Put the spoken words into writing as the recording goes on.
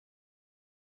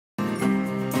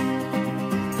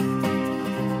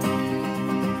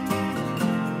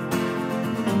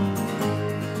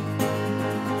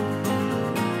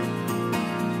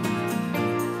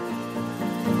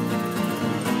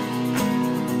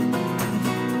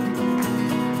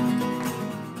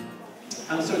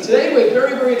So today we're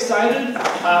very, very excited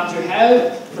to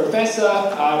have Professor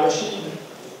Rashid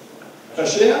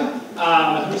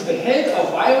Bashir, who's the head of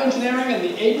bioengineering and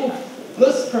the Able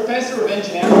Bliss Professor of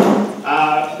Engineering.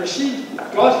 Rashid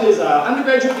got his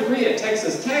undergraduate degree at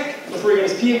Texas Tech before he got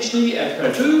his PhD at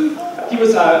Purdue. He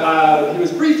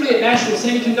was briefly at National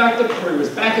Semiconductor before he was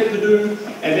back at Purdue,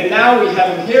 and then now we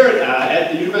have him here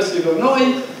at the University of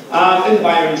Illinois in the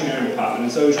bioengineering department.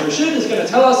 And so Rashid is going to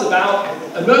tell us about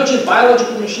emergent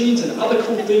biological machines and other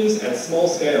cool things at small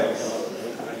scales.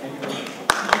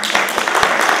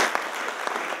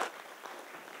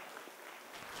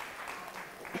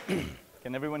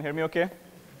 Can everyone hear me okay?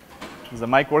 Is the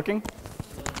mic working?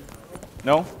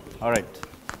 No? All right.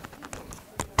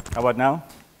 How about now?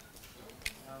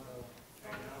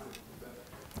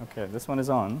 Okay, this one is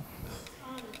on.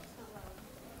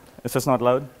 It's just not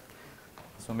loud?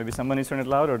 So maybe someone needs to turn it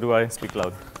loud, or do I speak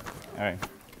loud? All right.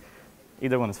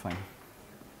 Either one is fine.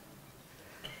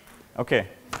 Okay.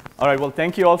 All right, well,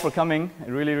 thank you all for coming. I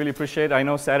really, really appreciate it. I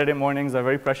know Saturday mornings are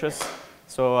very precious,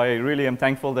 so I really am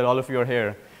thankful that all of you are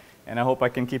here. And I hope I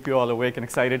can keep you all awake and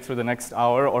excited through the next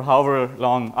hour, or however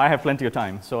long. I have plenty of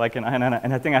time, so I can,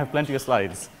 and I think I have plenty of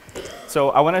slides. So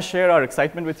I want to share our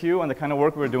excitement with you on the kind of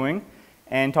work we're doing,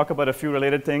 and talk about a few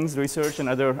related things, research and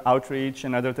other outreach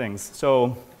and other things.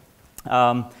 So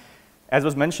as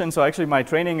was mentioned, so actually my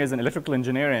training is in electrical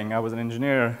engineering. I was an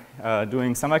engineer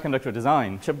doing semiconductor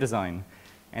design, chip design.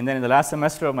 And then in the last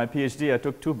semester of my PhD, I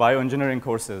took 2 bioengineering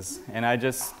courses. And I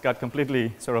just got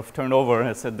completely sort of turned over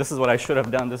and said, this is what I should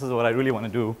have done. This is what I really want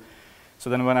to do. So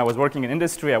then when I was working in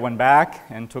industry, I went back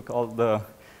and took all the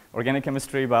organic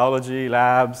chemistry, biology,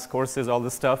 labs, courses, all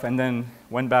this stuff, and then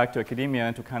went back to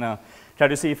academia to kind of try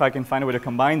to see if I can find a way to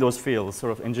combine those fields,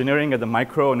 sort of engineering at the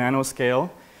micro, nano scale,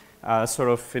 sort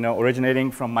of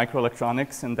originating from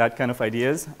microelectronics and that kind of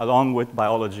ideas, along with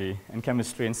biology and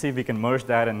chemistry, and see if we can merge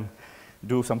that and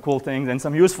do some cool things and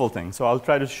some useful things. So I'll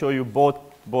try to show you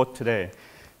both today.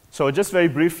 So just very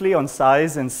briefly on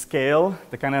size and scale,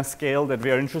 the kind of scale that we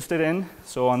are interested in.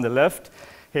 So on the left,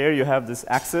 here you have this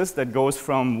axis that goes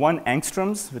from 1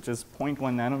 angstroms, which is 0.1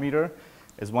 nanometer,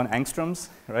 is 1 angstroms,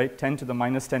 right? 10 to the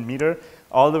minus 10 meter,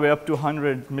 all the way up to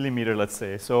 100 millimeter, let's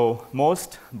say. So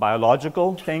most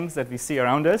biological things that we see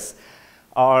around us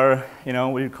are,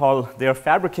 we call, they are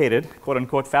fabricated, quote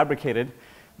unquote fabricated,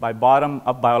 by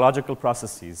bottom-up biological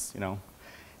processes,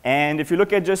 And if you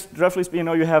look at just roughly,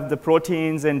 you have the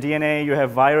proteins and DNA, you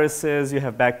have viruses, you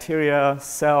have bacteria,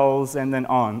 cells, and then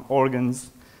on,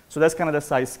 organs. So that's kind of the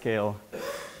size scale.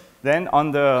 Then on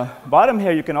the bottom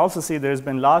here, you can also see there's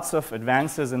been lots of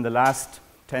advances in the last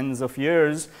tens of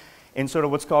years in sort of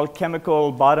what's called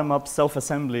chemical bottom-up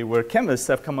self-assembly, where chemists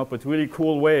have come up with really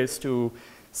cool ways to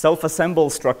self-assemble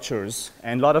structures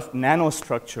and a lot of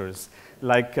nanostructures,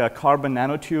 like carbon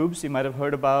nanotubes you might have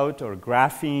heard about, or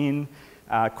graphene,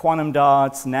 quantum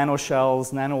dots,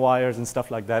 nanoshells, nanowires, and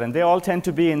stuff like that. And they all tend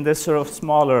to be in this sort of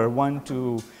smaller 1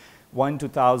 to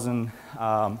 1,000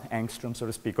 angstrom, so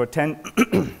to speak, or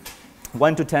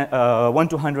 1 to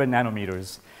 100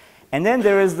 nanometers. And then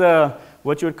there is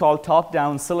what you would call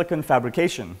top-down silicon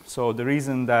fabrication. So the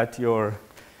reason that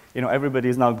everybody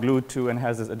is now glued to and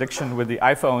has this addiction with the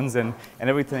iPhones and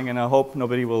everything, and I hope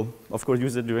nobody will, of course,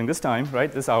 use it during this time, right,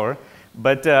 this hour.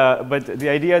 But the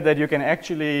idea that you can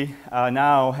actually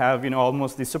now have,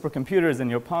 almost these supercomputers in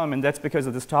your palm, and that's because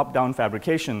of this top-down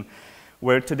fabrication,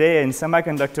 where today in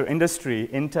semiconductor industry,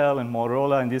 Intel and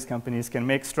Motorola and these companies can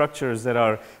make structures that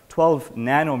are 12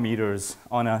 nanometers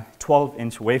on a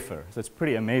 12-inch wafer. So it's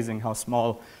pretty amazing how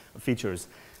small features.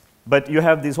 But you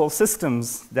have these whole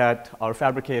systems that are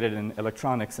fabricated in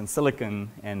electronics and silicon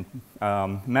and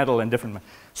metal and different.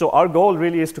 So our goal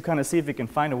really is to kind of see if we can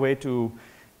find a way to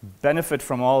benefit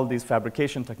from all these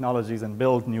fabrication technologies and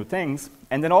build new things.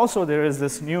 And then also there is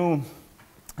this new,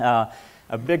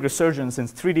 a big resurgence in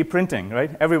 3D printing,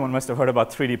 right? Everyone must have heard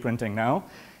about 3D printing now.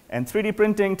 And 3D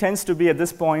printing tends to be at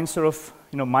this point sort of,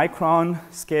 micron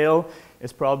scale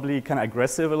is probably kind of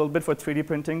aggressive a little bit for 3D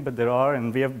printing, but there are,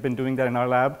 and we have been doing that in our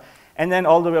lab. And then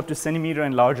all the way up to centimeter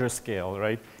and larger scale,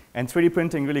 right? And 3D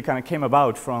printing really kind of came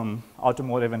about from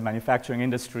automotive and manufacturing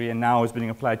industry, and now is being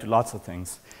applied to lots of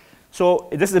things. So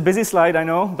this is a busy slide, I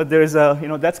know, but there is a,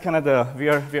 that's kind of we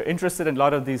are interested in a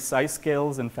lot of these size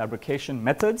scales and fabrication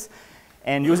methods,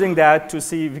 and using that to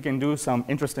see if we can do some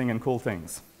interesting and cool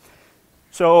things.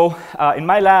 So in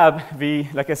my lab,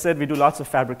 like I said, we do lots of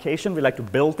fabrication. We like to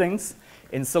build things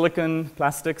in silicon,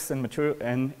 plastics,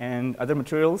 and other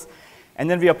materials. And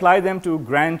then we apply them to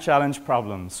grand challenge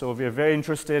problems. So we are very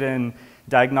interested in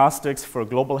diagnostics for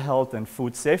global health and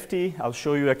food safety. I'll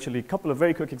show you actually a couple of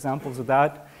very quick examples of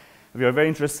that. We are very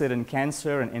interested in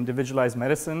cancer and individualized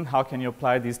medicine. How can you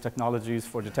apply these technologies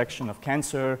for detection of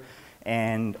cancer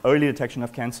and early detection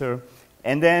of cancer?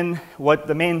 And then what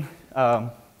the main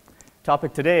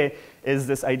topic today is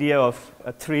this idea of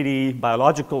 3D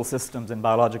biological systems and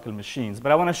biological machines.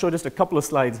 But I want to show just a couple of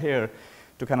slides here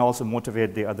to kind of also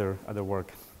motivate the other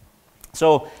work.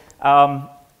 So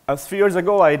a few years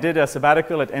ago, I did a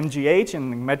sabbatical at MGH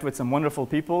and met with some wonderful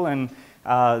people. And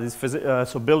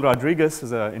so Bill Rodriguez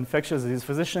is an infectious disease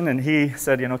physician, and he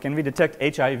said, can we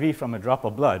detect HIV from a drop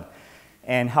of blood?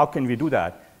 And how can we do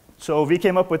that? So we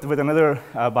came up with another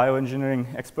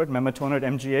bioengineering expert, Mehmet Toner at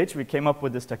MGH. We came up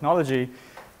with this technology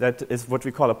that is what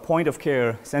we call a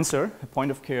point-of-care sensor, a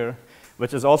point-of-care,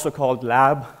 which is also called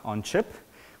lab on chip,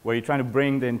 where you're trying to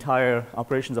bring the entire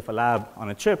operations of a lab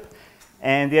on a chip.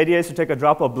 And the idea is to take a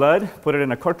drop of blood, put it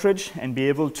in a cartridge, and be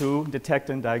able to detect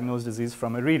and diagnose disease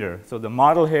from a reader. So the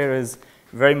model here is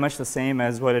very much the same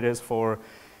as what it is for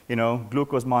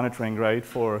glucose monitoring, right,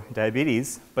 for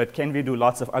diabetes. But can we do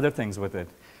lots of other things with it?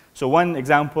 So one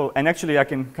example, and actually I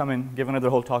can come and give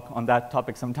another whole talk on that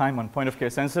topic sometime on point-of-care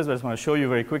sensors, but I just want to show you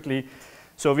very quickly.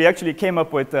 So we actually came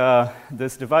up with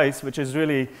this device, which is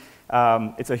really,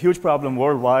 it's a huge problem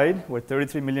worldwide, where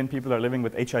 33 million people are living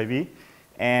with HIV.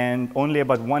 And only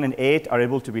about 1 in 8 are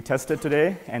able to be tested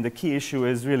today. And the key issue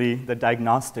is really the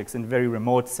diagnostics in very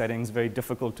remote settings, very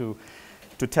difficult to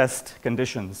test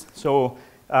conditions. So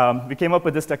we came up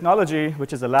with this technology,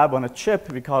 which is a lab on a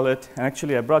chip, we call it. And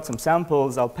actually, I brought some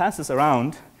samples. I'll pass this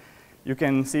around. You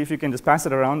can see if you can just pass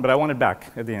it around, but I want it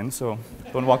back at the end, so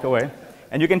don't walk away.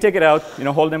 And you can take it out,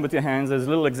 hold them with your hands. There's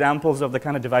little examples of the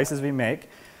kind of devices we make.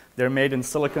 They're made in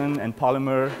silicon and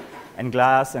polymer and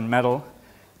glass and metal.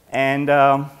 And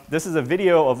this is a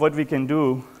video of what we can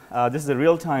do. This is a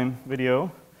real-time video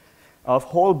of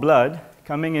whole blood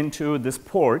coming into this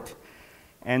port.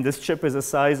 And this chip is the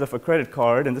size of a credit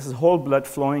card. And this is whole blood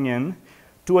flowing in.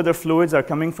 2 other fluids are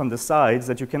coming from the sides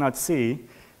that you cannot see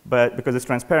because it's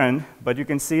transparent. But you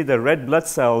can see the red blood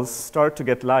cells start to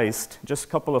get lysed just a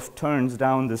couple of turns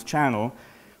down this channel.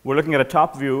 We're looking at a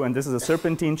top view, and this is a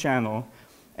serpentine channel.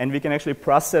 And we can actually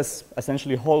process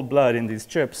essentially whole blood in these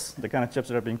chips, the kind of chips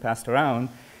that are being passed around.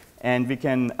 And we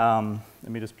can,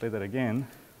 let me just play that again.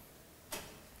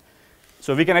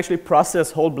 So we can actually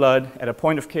process whole blood at a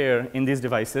point of care in these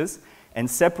devices and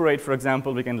separate, for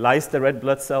example, we can lyse the red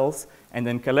blood cells and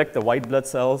then collect the white blood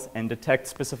cells and detect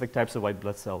specific types of white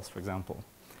blood cells, for example.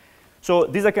 So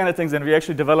these are kind of things, and we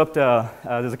actually developed,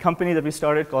 there's a company that we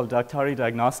started called Daktari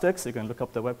Diagnostics. You can look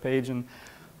up the webpage and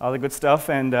all the good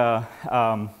stuff, and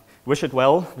wish it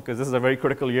well, because this is a very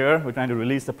critical year. We're trying to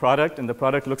release the product, and the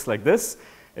product looks like this.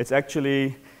 It's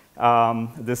actually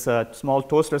this small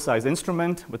toaster-sized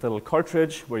instrument with a little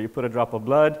cartridge where you put a drop of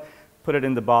blood, put it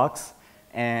in the box,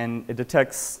 and it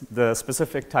detects the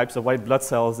specific types of white blood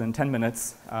cells in 10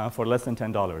 minutes for less than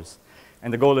 $10.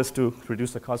 And the goal is to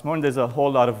reduce the cost more, and there's a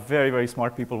whole lot of very, very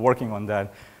smart people working on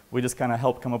that. We just kind of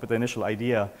helped come up with the initial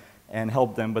idea and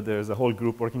help them, but there's a whole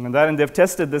group working on that. And they've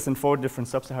tested this in 4 different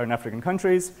sub-Saharan African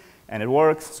countries, and it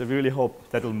works, so we really hope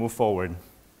that will move forward.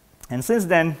 And since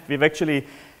then, we've actually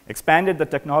expanded the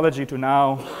technology to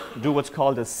now do what's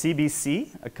called a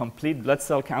CBC, a complete blood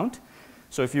cell count.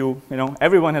 So if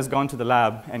everyone has gone to the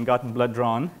lab and gotten blood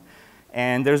drawn,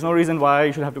 and there's no reason why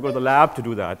you should have to go to the lab to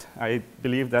do that. I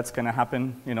believe that's going to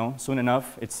happen soon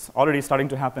enough. It's already starting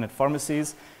to happen at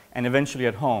pharmacies and eventually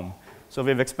at home. So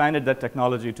we've expanded that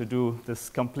technology to do this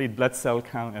complete blood cell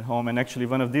count at home. And actually,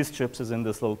 one of these chips is in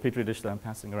this little petri dish that I'm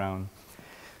passing around.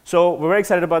 So we're very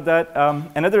excited about that.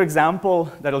 Another example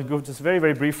that I'll give just very,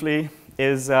 very briefly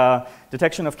is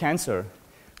detection of cancer.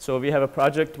 So we have a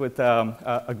project with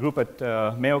a group at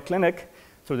Mayo Clinic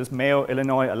through this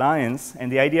Mayo-Illinois Alliance. And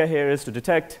the idea here is to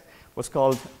detect what's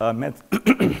called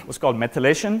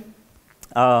methylation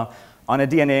on a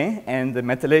DNA, and the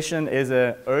methylation is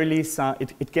an early sign.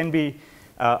 It can be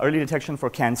early detection for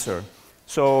cancer.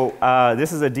 So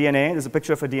this is a DNA. This is a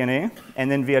picture of a DNA.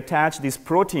 And then we attach these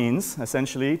proteins,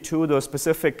 essentially, to those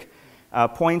specific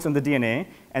points on the DNA.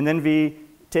 And then we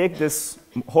take this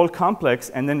whole complex,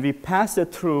 and then we pass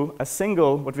it through a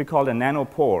single, what we call a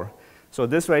nanopore. So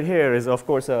this right here is, of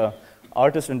course, an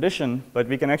artist's rendition, but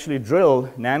we can actually drill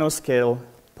nanoscale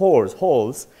pores,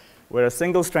 holes, where a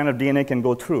single strand of DNA can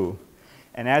go through.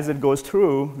 And as it goes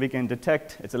through, we can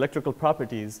detect its electrical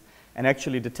properties and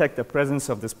actually detect the presence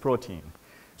of this protein.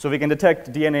 So we can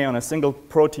detect DNA on a single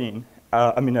protein,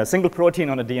 a single protein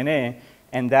on a DNA,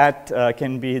 and that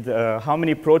can be how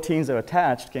many proteins are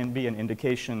attached can be an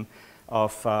indication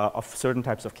of certain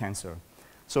types of cancer.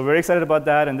 So we're very excited about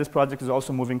that, and this project is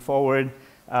also moving forward.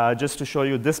 just to show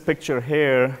you this picture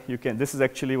here, this is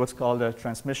actually what's called a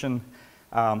transmission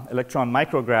electron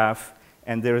micrograph.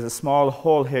 And there is a small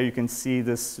hole here. You can see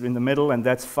this in the middle, and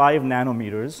that's 5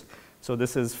 nanometers. So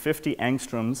this is 50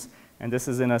 angstroms, and this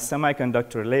is in a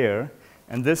semiconductor layer.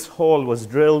 And this hole was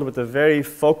drilled with a very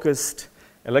focused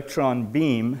electron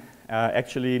beam,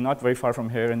 actually not very far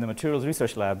from here in the materials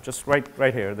research lab, just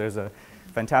right here. There's a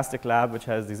fantastic lab which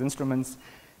has these instruments.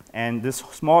 And this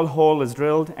small hole is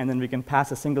drilled, and then we can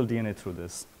pass a single DNA through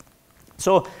this.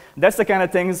 So that's the kind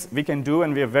of things we can do,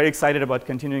 and we are very excited about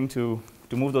continuing to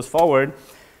move those forward.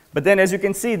 But then, as you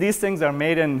can see, these things are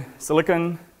made in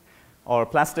silicon or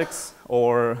plastics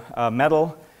or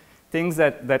metal, things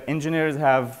that engineers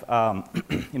have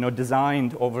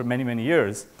designed over many, many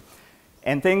years,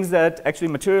 and things that actually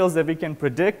materials that we can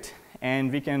predict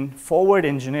and we can forward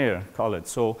engineer, call it.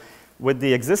 So with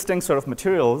the existing sort of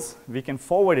materials, we can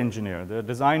forward engineer the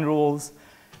design rules,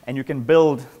 and you can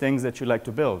build things that you like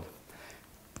to build.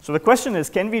 So the question is,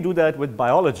 can we do that with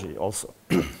biology also,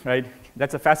 right?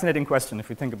 That's a fascinating question if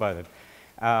you think about it.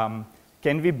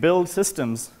 Can we build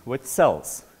systems with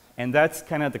cells? And that's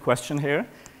kind of the question here.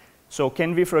 So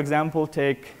can we, for example,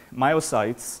 take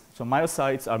myocytes? So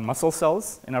myocytes are muscle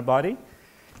cells in our body,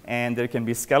 and there can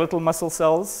be skeletal muscle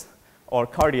cells or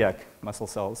cardiac muscle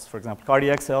cells, for example,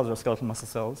 cardiac cells or skeletal muscle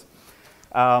cells.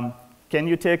 Can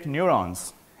you take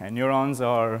neurons? And neurons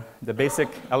are the basic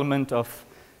element of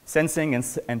sensing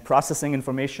and processing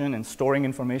information and storing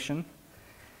information.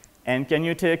 And can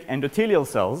you take endothelial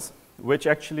cells, which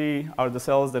actually are the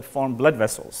cells that form blood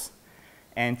vessels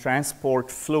and transport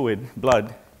fluid,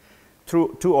 blood,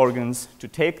 through two organs to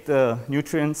take the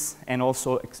nutrients and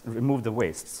also remove the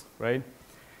wastes, right?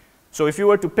 So if you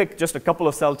were to pick just a couple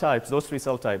of cell types, those 3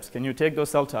 cell types, can you take those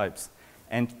cell types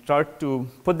and start to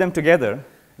put them together,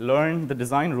 learn the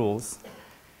design rules,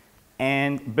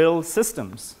 and build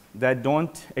systems that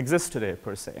don't exist today,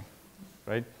 per se,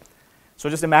 right? So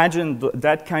just imagine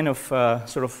that kind of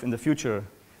sort of in the future,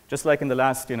 just like in the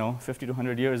last 50 to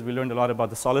 100 years, we learned a lot about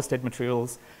the solid-state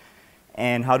materials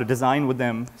and how to design with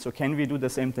them. So can we do the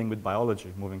same thing with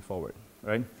biology moving forward,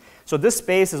 right? So this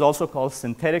space is also called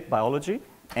synthetic biology,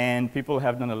 and people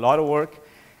have done a lot of work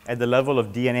at the level of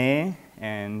DNA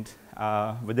and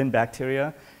within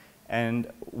bacteria.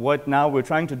 And what now we're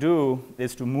trying to do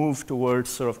is to move towards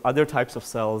sort of other types of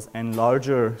cells and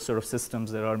larger sort of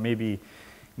systems that are maybe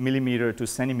millimeter to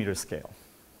centimeter scale.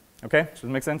 Okay, does that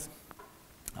make sense?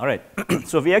 All right,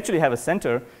 so we actually have a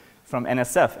center from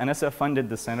NSF. NSF funded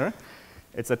the center.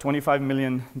 It's a $25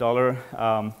 million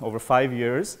over 5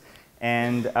 years.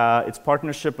 And it's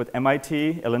partnership with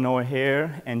MIT, Illinois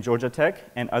here, and Georgia Tech,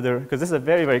 and other, because this is a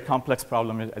very, very complex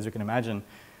problem, as you can imagine.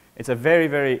 It's a very,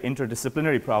 very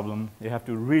interdisciplinary problem. You have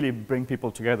to really bring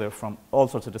people together from all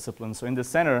sorts of disciplines. So in the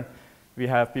center, we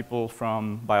have people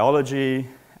from biology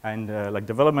and like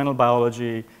developmental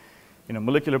biology,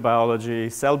 molecular biology,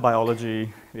 cell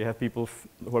biology. We have people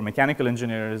who are mechanical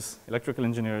engineers, electrical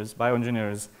engineers,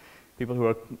 bioengineers, people who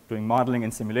are doing modeling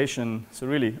and simulation. So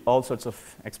really all sorts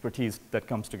of expertise that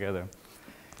comes together.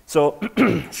 So,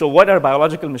 so what are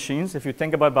biological machines? If you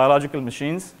think about biological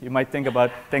machines, you might think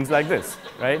about things like this,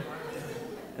 right?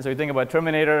 And so you think about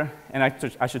Terminator, and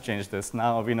I should change this.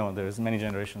 Now we know there's many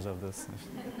generations of this.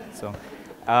 So,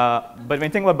 but when you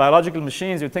think about biological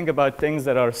machines, you think about things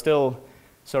that are still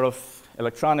sort of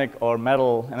electronic or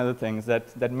metal and other things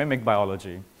that mimic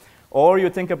biology. Or you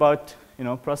think about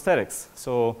prosthetics.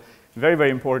 So very,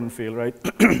 very important field, right?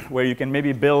 Where you can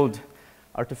maybe build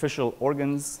artificial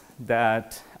organs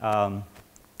that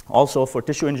also for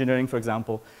tissue engineering, for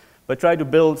example, but try to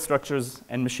build structures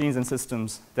and machines and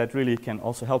systems that really can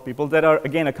also help people that are,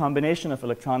 again, a combination of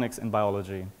electronics and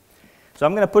biology. So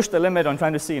I'm going to push the limit on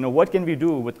trying to see, what can we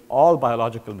do with all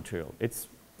biological material? It's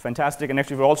fantastic, and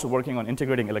actually we're also working on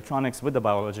integrating electronics with the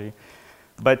biology.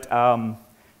 But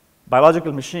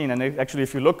biological machine, and actually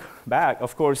if you look back,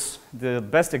 of course, the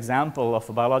best example of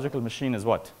a biological machine is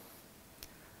what?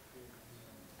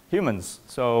 Humans.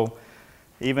 So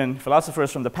even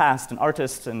philosophers from the past and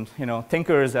artists and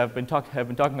thinkers have been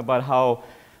talking about how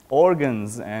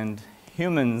organs and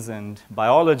humans and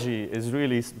biology is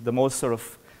really the most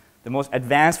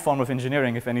advanced form of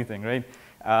engineering, if anything, right?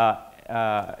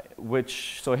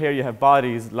 So here you have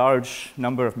bodies, large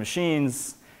number of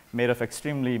machines made of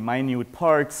extremely minute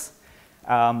parts.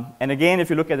 And again, if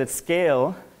you look at its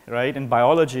scale, right, in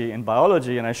biology, and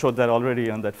I showed that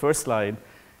already on that first slide,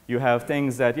 you have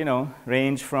things that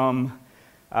range from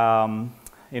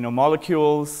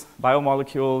molecules,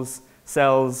 biomolecules,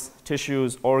 cells,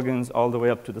 tissues, organs, all the way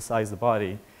up to the size of the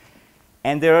body.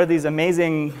 And there are these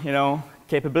amazing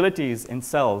capabilities in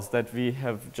cells that we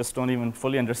just don't even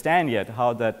fully understand yet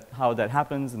how that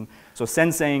happens. And so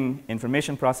sensing,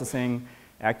 information processing,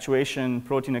 actuation,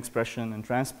 protein expression, and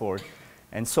transport.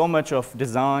 And so much of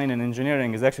design and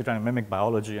engineering is actually trying to mimic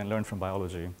biology and learn from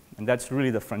biology. And that's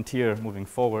really the frontier moving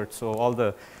forward. So all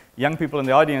the young people in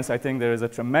the audience, I think there is a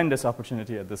tremendous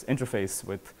opportunity at this interface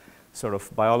with sort of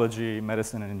biology,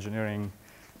 medicine, and engineering.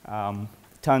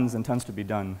 Tons and tons to be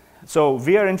done. So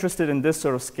we are interested in this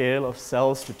sort of scale of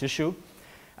cells to tissue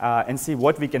and see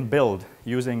what we can build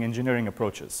using engineering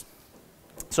approaches.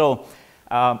 So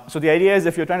the idea is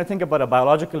if you're trying to think about a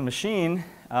biological machine,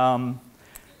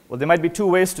 well, there might be two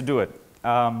ways to do it.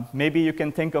 Maybe you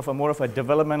can think of more of a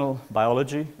developmental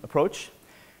biology approach,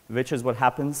 which is what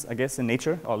happens, I guess, in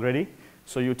nature already.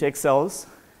 So you take cells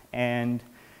and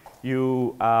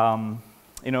you,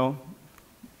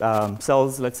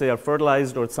 cells, let's say, are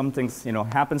fertilized or something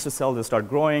happens to cells, they start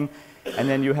growing, and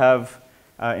then you have,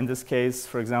 in this case,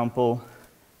 for example,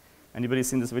 anybody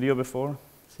seen this video before?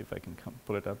 Let's see if I can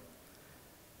pull it up.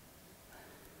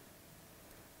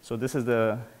 So this is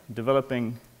the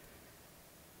developing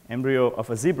embryo of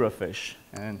a zebrafish,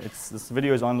 and this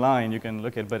video is online, you can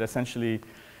look at it, but essentially,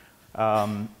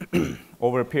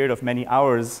 over a period of many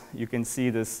hours, you can see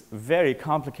this very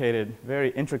complicated,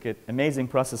 very intricate, amazing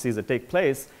processes that take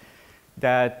place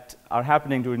that are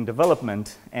happening during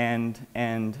development, and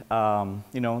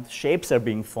shapes are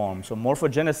being formed. So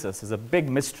morphogenesis is a big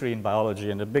mystery in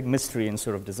biology and a big mystery in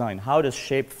sort of design. How does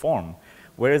shape form?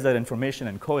 Where is that information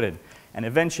encoded? And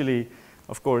eventually,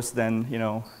 of course, then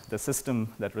the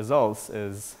system that results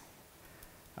is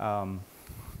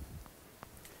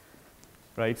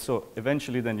right? So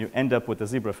eventually then you end up with a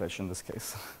zebrafish in this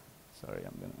case. Sorry,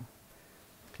 I'm going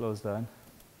to close that.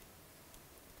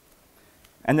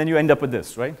 And then you end up with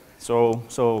this, right?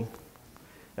 So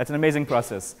that's an amazing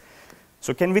process.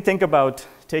 So can we think about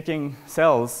taking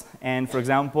cells and, for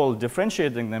example,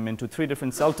 differentiating them into 3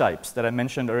 different cell types that I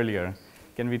mentioned earlier?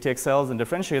 Can we take cells and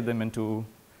differentiate them into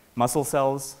muscle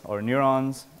cells or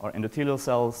neurons or endothelial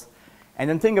cells? And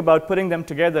then think about putting them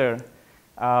together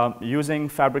using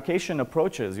fabrication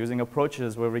approaches, using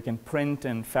approaches where we can print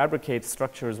and fabricate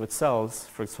structures with cells.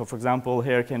 So for example,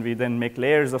 here can we then make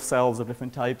layers of cells of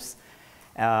different types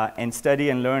and study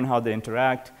and learn how they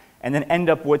interact, and then end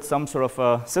up with some sort of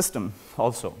a system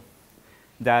also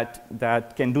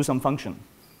that can do some function.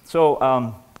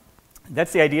 So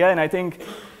that's the idea, and I think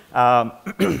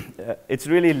it's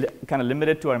really kind of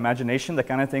limited to our imagination, the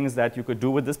kind of things that you could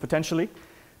do with this potentially.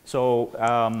 So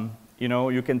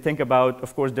you can think about,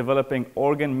 of course, developing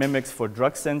organ mimics for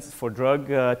drug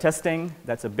testing.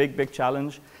 That's a big, big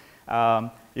challenge.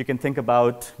 You can think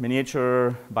about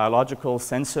miniature biological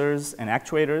sensors and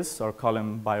actuators, or call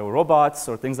them biorobots,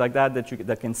 or things like that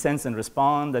that can sense and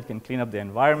respond, that can clean up the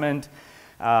environment.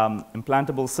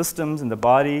 Implantable systems in the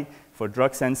body for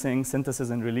drug sensing, synthesis,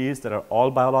 and release that are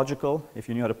all biological. If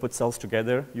you knew how to put cells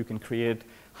together, you can create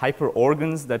hyper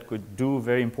organs that could do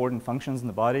very important functions in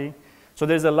the body. So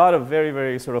there's a lot of very,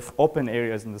 very sort of open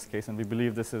areas in this case, and we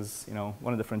believe this is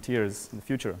one of the frontiers in the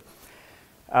future.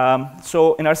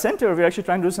 So in our center, we're actually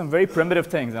trying to do some very primitive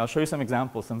things, and I'll show you some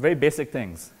examples, some very basic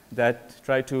things that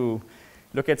try to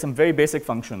look at some very basic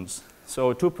functions.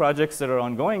 So 2 projects that are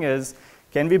ongoing is,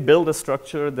 can we build a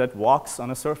structure that walks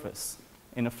on a surface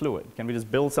in a fluid? Can we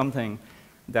just build something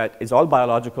that is all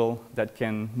biological that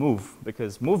can move?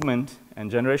 Because movement and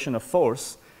generation of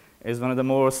force is one of the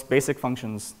most basic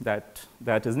functions that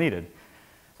is needed.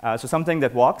 So something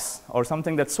that walks or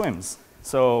something that swims.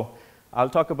 So I'll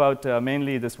talk about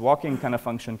mainly this walking kind of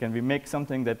function. Can we make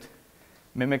something that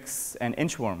mimics an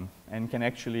inchworm and can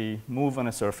actually move on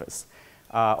a surface?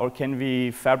 Or can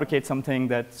we fabricate something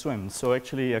that swims? So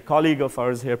actually a colleague of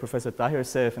ours here, Professor Tahir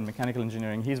Saif in mechanical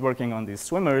engineering, he's working on these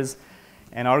swimmers.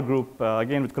 And our group,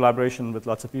 again with collaboration with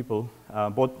lots of people,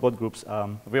 both groups,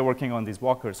 we're working on these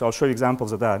walkers. So I'll show you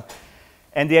examples of that.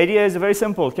 And the idea is very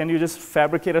simple. Can you just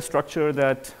fabricate a structure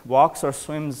that walks or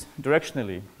swims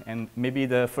directionally? And maybe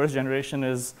the first generation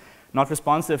is not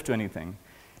responsive to anything.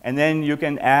 And then you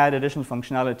can add additional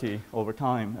functionality over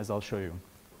time, as I'll show you.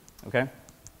 Okay?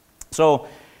 So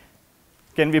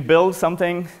can we build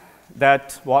something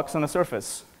that walks on a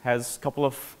surface, has a couple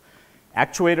of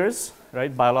actuators,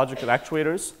 right, biological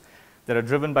actuators that are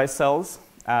driven by cells,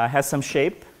 has some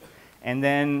shape, and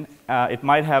then it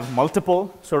might have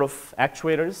multiple sort of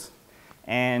actuators,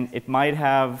 and it might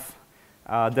have,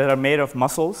 that are made of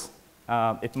muscles.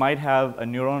 It might have a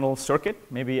neuronal circuit,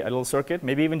 maybe a little circuit,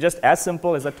 maybe even just as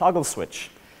simple as a toggle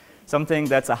switch, something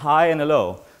that's a high and a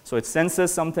low. So it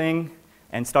senses something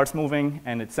and starts moving,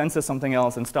 and it senses something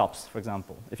else and stops, for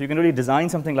example. If you can really design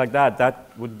something like that,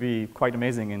 that would be quite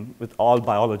amazing with all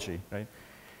biology, right?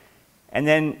 And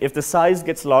then if the size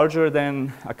gets larger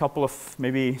than a couple of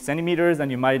maybe centimeters, then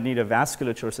you might need a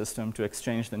vasculature system to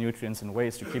exchange the nutrients and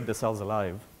waste to keep the cells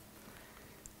alive.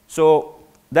 So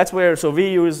that's where, so we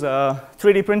use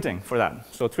 3D printing for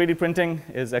that. So 3D printing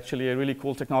is actually a really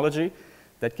cool technology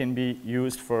that can be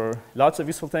used for lots of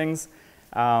useful things.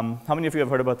 How many of you have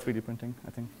heard about 3D printing? I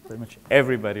think pretty much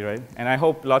everybody, right? And I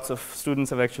hope lots of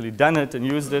students have actually done it and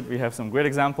used it. We have some great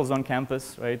examples on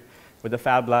campus, right, with the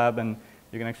Fab Lab, and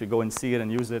you can actually go and see it and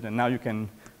use it, and now you can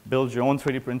build your own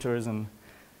 3D printers. And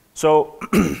so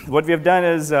what we have done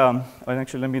is, and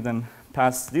actually let me then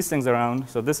pass these things around.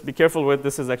 So this, be careful with,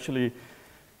 this is actually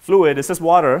fluid. It's just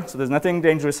water, so there's nothing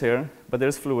dangerous here, but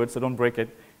there's fluid, so don't break it.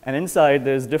 And inside,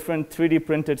 there's different 3D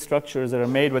printed structures that are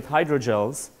made with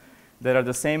hydrogels that are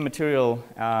the same material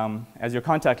as your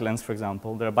contact lens, for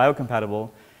example. They're biocompatible,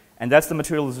 and that's the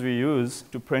materials we use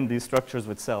to print these structures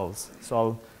with cells. So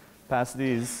I'll pass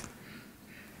these.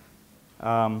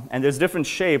 And there's different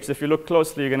shapes. If you look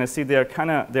closely, you're going to see they're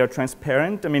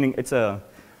transparent. I mean, it's a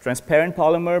transparent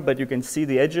polymer, but you can see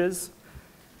the edges.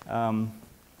 And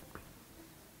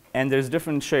there's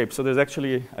different shapes. So there's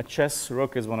actually a chess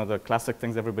rook is one of the classic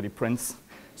things everybody prints.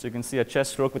 So you can see a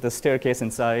chess rook with a staircase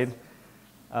inside,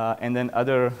 and then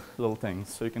other little things.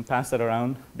 So you can pass that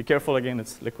around. Be careful, again,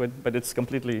 it's liquid, but it's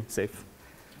completely safe.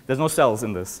 There's no cells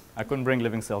in this. I couldn't bring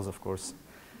living cells, of course.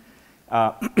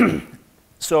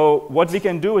 So what we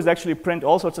can do is actually print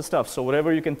all sorts of stuff. So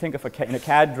whatever you can think of in a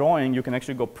CAD drawing, you can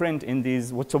actually go print in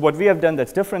these. So what we have done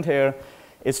that's different here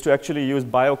is to actually use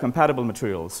biocompatible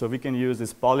materials. So we can use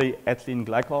this polyethylene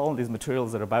glycol, these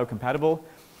materials that are biocompatible.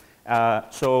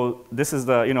 So this is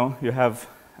the, you have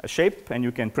a shape and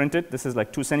you can print it. This is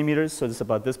like 2 centimeters, so it's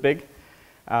about this big.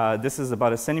 This is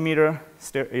about 1 centimeter.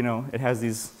 It has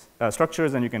these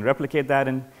structures, and you can replicate that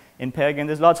in PEG. And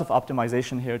there's lots of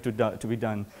optimization here to be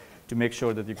done to make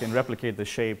sure that you can replicate the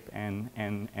shape and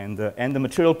the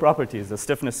material properties, the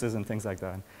stiffnesses and things like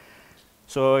that.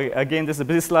 So again, this is a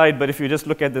busy slide, but if you just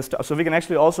look at this, so we can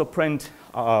actually also print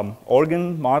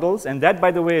organ models, and that,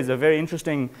 by the way, is a very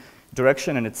interesting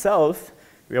direction in itself.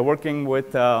 We are working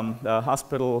with the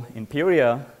hospital in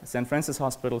Peoria, St. Francis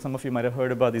Hospital. Some of you might have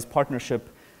heard about this partnership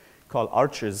called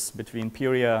ARCHES between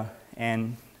Peoria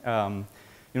and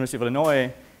University of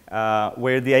Illinois,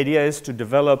 where the idea is to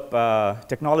develop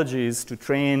technologies to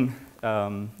train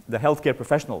the healthcare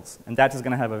professionals, and that is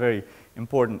going to have a very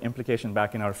important implication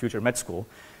back in our future med school.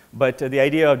 But the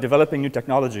idea of developing new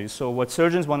technologies. So what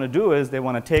surgeons want to do is they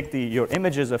want to take your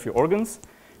images of your organs,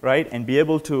 right, and be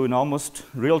able to, in almost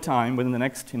real time, within the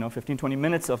next 15, 20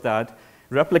 minutes of that,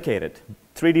 replicate it,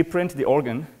 3D print the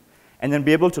organ, and then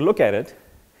be able to look at it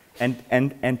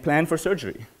and plan for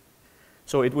surgery.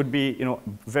 So it would be,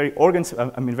 very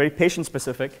very patient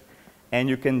specific, and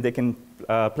they can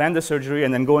plan the surgery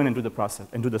and then go in and do the process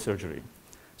and do the surgery.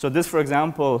 So this, for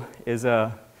example, is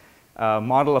a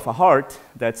model of a heart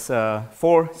that's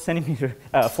 4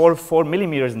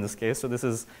 millimeters in this case. So this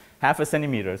is half a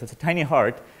centimeter. So it's a tiny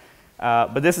heart,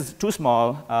 but this is too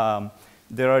small.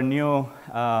 There are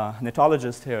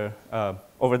neonatologists here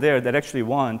over there that actually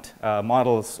want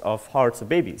models of hearts of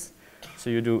babies. So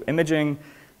you do imaging.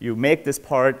 You make this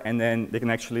part, and then they can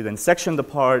actually then section the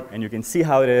part, and you can see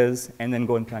how it is, and then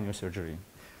go and plan your surgery.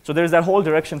 So there's that whole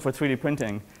direction for 3D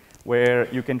printing, where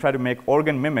you can try to make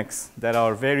organ mimics that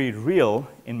are very real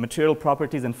in material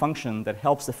properties and function that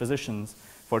helps the physicians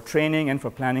for training and for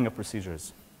planning of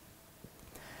procedures.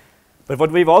 But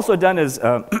what we've also done is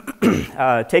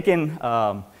taken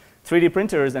 3D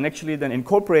printers and actually then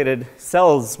incorporated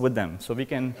cells with them. So we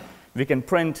can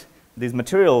print these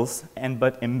materials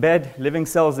but embed living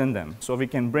cells in them. So we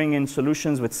can bring in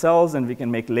solutions with cells, and we can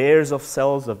make layers of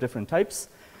cells of different types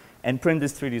and print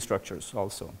these 3D structures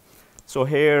also. So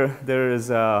here this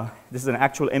is an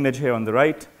actual image here on the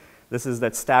right. This is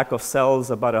that stack of cells,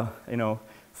 about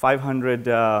 500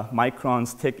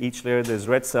 microns thick each layer. There's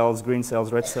red cells, green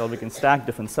cells, red cell. We can stack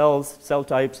different cells, cell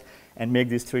types, and make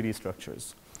these 3D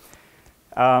structures.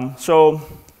 I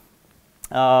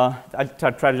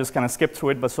try to just kind of skip through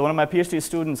it, but so one of my PhD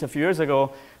students a few years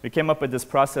ago, we came up with this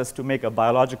process to make a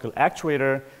biological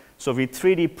actuator. So we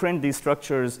 3D print these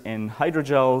structures in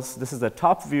hydrogels. This is the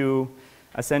top view.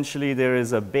 Essentially, there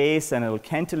is a base and a little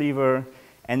cantilever,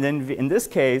 and then in this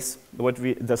case,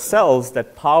 the cells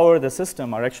that power the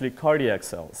system are actually cardiac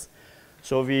cells.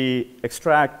 So we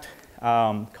extract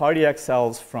cardiac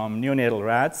cells from neonatal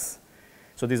rats.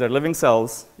 So these are living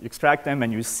cells. You extract them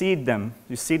and you seed them.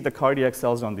 You seed the cardiac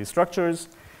cells on these structures.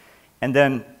 And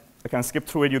then I kind of skip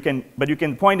through it. But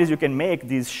the point is you can make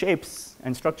these shapes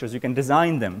and structures. You can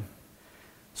design them.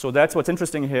 So that's what's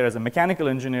interesting here. As a mechanical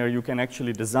engineer, you can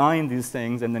actually design these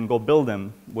things and then go build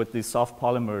them with these soft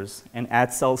polymers and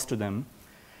add cells to them.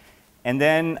 And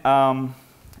then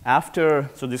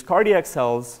so these cardiac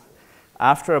cells,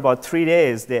 after about 3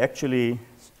 days, they actually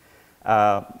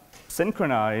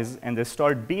synchronize and they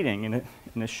start beating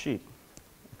in a sheet.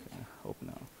 Okay, I hope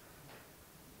now.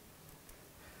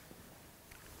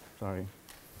 Sorry.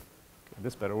 Okay,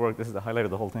 this better work. This is the highlight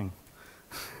of the whole thing.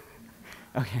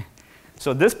 Okay.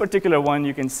 So this particular one,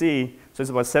 you can see, so it's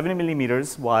about 70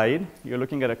 millimeters wide. You're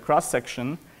looking at a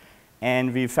cross-section.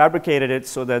 And we fabricated it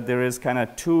so that there is kind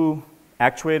of 2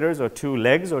 actuators or 2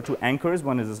 legs or 2 anchors.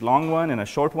 One is this long one and a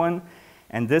short one.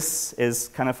 And this is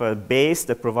kind of a base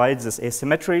that provides this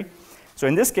asymmetry. So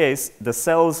in this case, the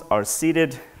cells are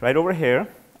seated right over here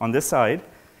on this side.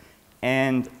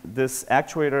 And this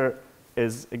actuator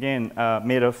is, again,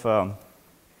 made of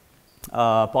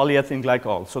polyethylene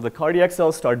glycol. So the cardiac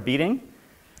cells start beating,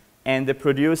 and they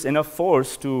produce enough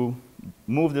force to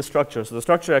move the structure. So the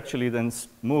structure actually then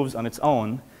moves on its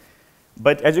own.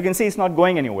 But as you can see, it's not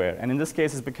going anywhere. And in this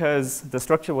case, it's because the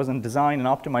structure wasn't designed and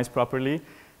optimized properly.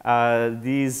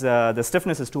 The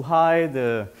stiffness is too high,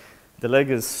 the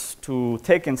leg is too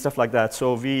thick, and stuff like that.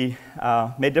 So we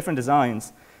made different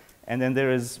designs. And then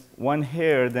there is one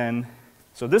here then.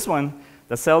 So this one,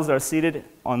 the cells are seated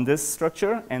on this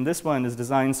structure, and this one is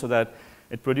designed so that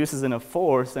it produces enough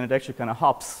force, and it actually kind of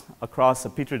hops across a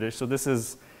petri dish. So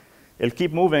it'll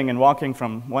keep moving and walking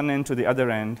from one end to the other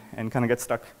end and kind of get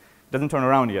stuck. It doesn't turn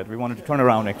around yet. We want it to turn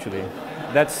around, actually.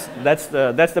 That's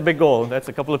the big goal. That's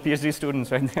a couple of PhD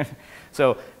students right there.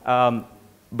 So,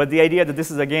 but the idea that this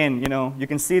is, again, you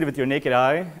can see it with your naked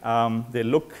eye. They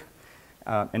look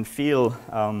and feel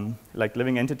like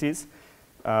living entities.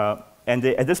 And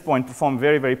they, at this point, perform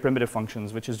very, very primitive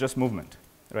functions, which is just movement.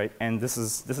 Right? And this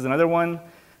is another one.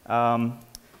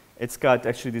 It's got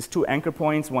actually these 2 anchor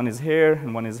points. One is here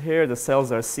and one is here. The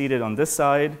cells are seated on this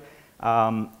side.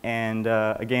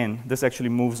 Again, this actually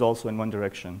moves also in one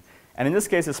direction. And in this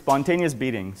case, it's spontaneous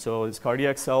beating. So it's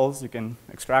cardiac cells. You can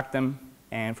extract them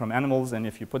from animals. And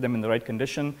if you put them in the right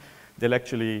condition, they'll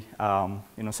actually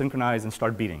synchronize and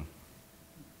start beating.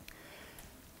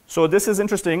 So this is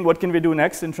interesting. What can we do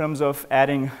next in terms of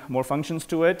adding more functions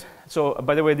to it? So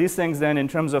by the way, these things then, in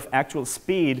terms of actual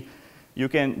speed, they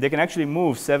can actually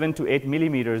move 7 to 8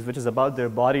 millimeters, which is about their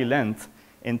body length,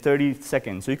 in 30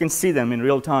 seconds. So you can see them in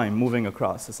real time moving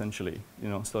across, essentially,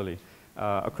 slowly,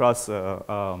 across,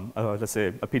 let's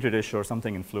say, a petri dish or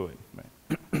something in fluid.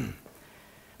 Right?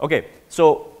 Okay,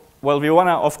 so well, we want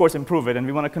to, of course, improve it, and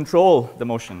we want to control the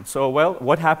motion. So, well,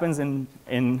 what happens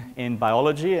in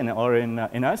biology or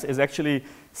in us is actually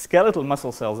skeletal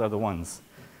muscle cells are the ones,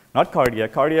 not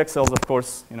cardiac. Cardiac cells, of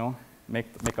course,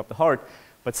 make up the heart,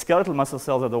 but skeletal muscle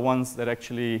cells are the ones that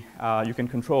actually you can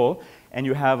control, and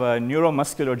you have a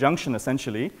neuromuscular junction,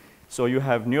 essentially. So you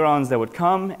have neurons that would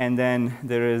come, and then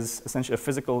there is essentially a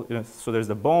physical, so there's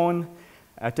the bone.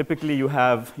 Typically, you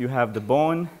have the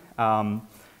bone.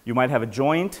 You might have a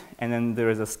joint, and then there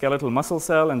is a skeletal muscle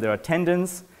cell, and there are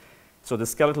tendons. So the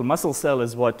skeletal muscle cell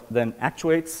is what then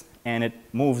actuates, and it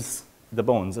moves the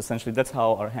bones. Essentially, that's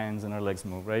how our hands and our legs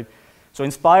move, right? So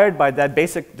inspired by that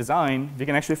basic design, we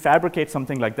can actually fabricate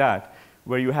something like that,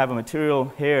 where you have a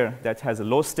material here that has a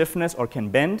low stiffness or can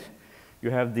bend. You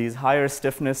have these higher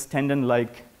stiffness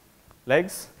tendon-like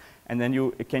legs, and then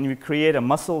you create a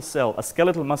muscle cell, a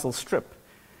skeletal muscle strip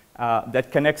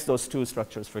that connects those 2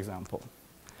 structures, for example.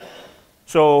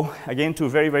 So again, 2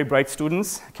 very, very bright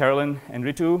students, Carolyn and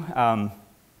Ritu.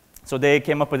 So they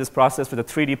came up with this process for the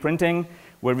 3D printing,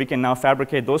 where we can now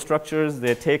fabricate those structures.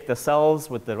 They take the cells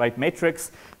with the right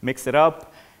matrix, mix it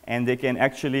up, and they can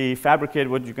actually fabricate.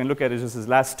 What you can look at is just these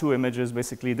last 2 images.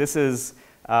 Basically, this is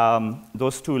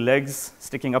those 2 legs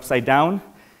sticking upside down,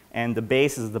 and the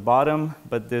base is the bottom.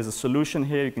 But there's a solution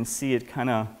here. You can see it kind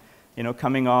of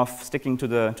coming off, sticking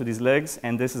to these legs,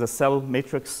 and this is a cell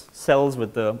matrix, cells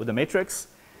with the matrix.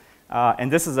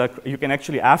 And this is you can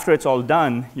actually, after it's all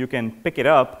done, you can pick it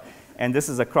up, and this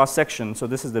is a cross-section. So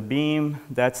this is the beam,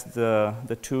 that's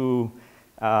the 2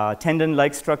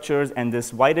 tendon-like structures, and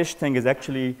this whitish thing is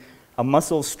actually a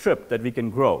muscle strip that we can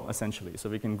grow, essentially.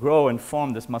 So we can grow and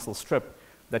form this muscle strip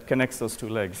that connects those 2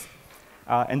 legs.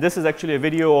 And this is actually a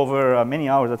video over many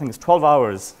hours. I think it's 12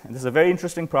 hours. And this is a very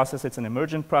interesting process. It's an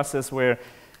emergent process where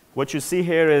what you see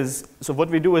here is, so what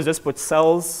we do is just put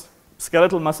cells,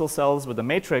 skeletal muscle cells with a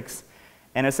matrix,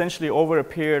 and essentially over a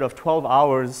period of 12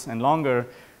 hours and longer,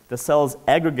 the cells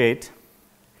aggregate,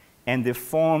 and they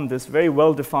form this very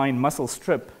well-defined muscle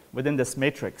strip within this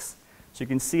matrix So you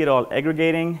can see it all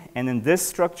aggregating. And then this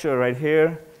structure right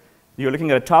here, you're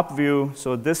looking at a top view.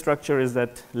 So this structure is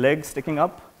that leg sticking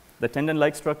up, the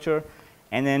tendon-like structure.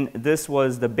 And then this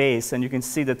was the base. And you can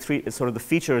see the sort of the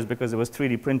features because it was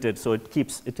 3D printed. So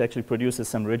it actually produces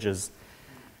some ridges.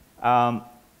 And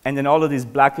then all of these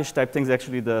blackish type things,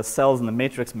 actually the cells in the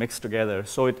matrix mixed together.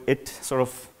 So it sort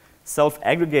of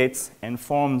self-aggregates and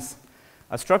forms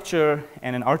a structure,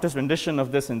 and an artist's rendition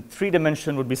of this in 3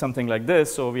 dimension would be something like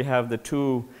this. So we have the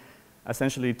two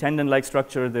essentially tendon-like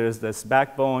structure. There's this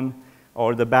backbone,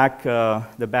 or the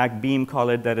back beam, call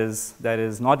it, that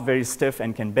is not very stiff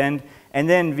and can bend. And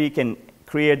then we can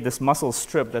create this muscle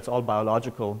strip that's all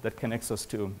biological that connects us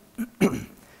to.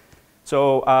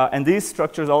 So, and these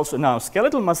structures also, now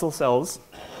skeletal muscle cells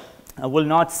will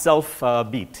not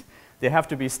self-beat. They have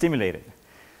to be stimulated.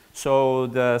 So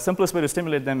the simplest way to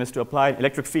stimulate them is to apply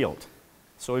electric field.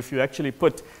 So if you actually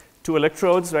put 2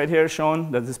 electrodes right here shown,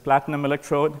 that's this platinum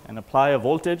electrode, and apply a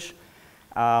voltage,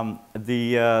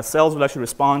 the cells will actually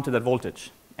respond to that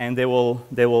voltage, and they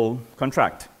will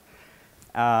contract.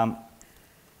 And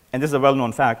this is a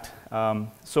well-known fact.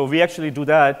 So we actually do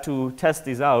that to test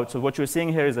these out. So what you're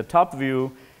seeing here is a top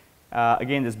view.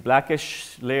 Again, this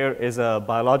blackish layer is a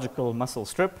biological muscle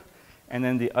strip. And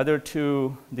then the other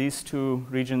these two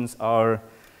regions are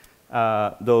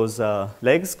those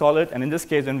legs, call it. And in this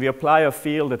case, when we apply a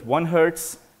field at 1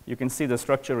 hertz, you can see the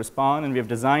structure respond. And we have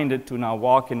designed it to now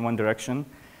walk in one direction.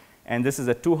 And this is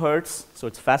at 2 hertz, so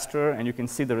it's faster. And you can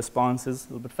see the response is a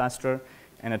little bit faster.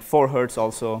 And at 4 hertz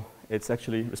also, it's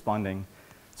actually responding.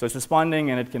 So it's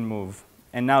responding, and it can move.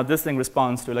 And now this thing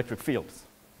responds to electric fields.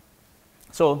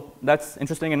 So that's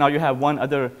interesting. And now you have one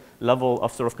other level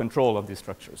of sort of control of these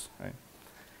structures. Right?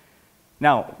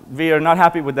 Now, we are not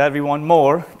happy with that. We want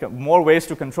more ways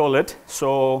to control it.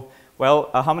 So, well,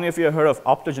 how many of you have heard of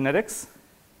optogenetics?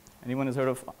 Anyone has heard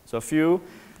of? So a few.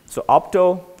 So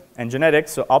opto and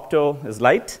genetics. So opto is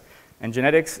light. And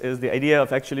genetics is the idea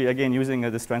of actually, again, using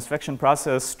this transfection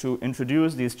process to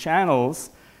introduce these channels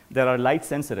that are light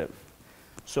sensitive.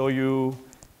 So you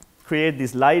create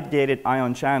these light-gated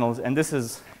ion channels, and this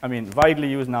is, I mean, widely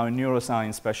used now in neuroscience,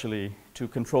 especially to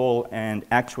control and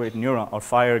actuate neuron or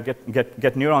fire,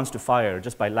 get neurons to fire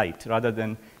just by light rather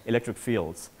than electric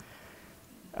fields.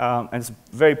 And it's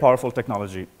very powerful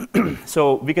technology.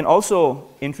 So we can also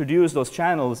introduce those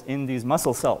channels in these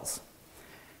muscle cells.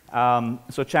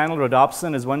 So channel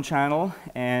rhodopsin is one channel,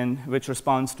 and which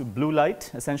responds to blue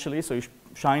light, essentially. So you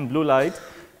shine blue light,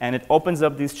 and it opens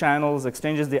up these channels,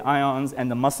 exchanges the ions,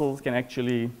 and the muscles can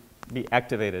actually be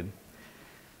activated.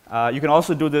 You can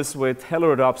also do this with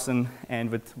helorhodopsin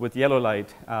and with yellow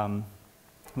light,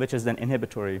 which is then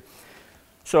inhibitory.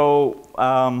 So,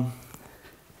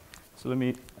 so let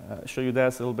me show you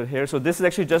that a little bit here. So this is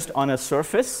actually just on a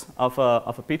surface of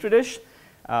a petri dish.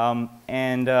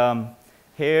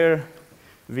 Here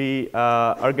we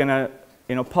are going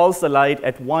to pulse the light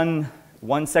at 1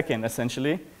 second,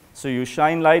 essentially. So you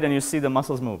shine light and you see the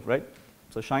muscles move, right?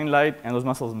 So shine light and those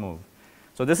muscles move.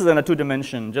 So this is in a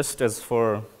 2-dimension, just as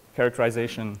for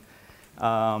characterization.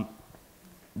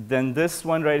 Then this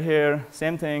one right here,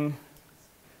 same thing.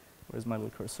 Where's my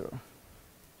little cursor?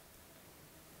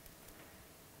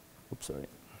 Oops, sorry.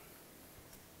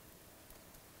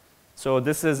 So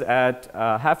this is at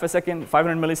half a second,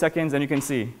 500 milliseconds, and you can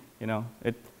see,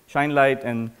 it shine light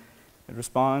and it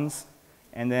responds.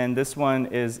 And then this one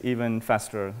is even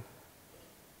faster,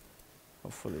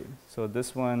 hopefully. So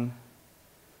this one,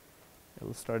 it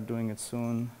will start doing it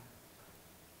soon.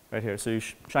 Right here. So you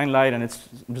shine light, and it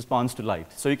responds to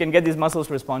light. So you can get these muscles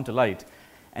to respond to light.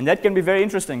 And that can be very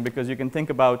interesting because you can think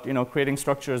about creating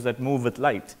structures that move with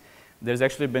light. There's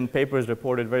actually been papers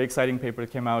reported, very exciting paper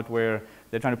that came out where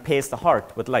they're trying to pace the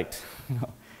heart with light.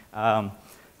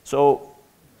 So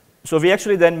we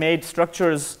actually then made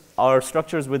structures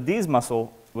with these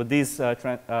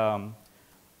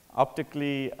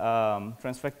optically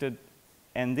transfected,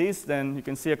 and these then you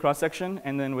can see a cross section,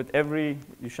 and then with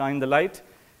you shine the light,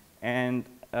 and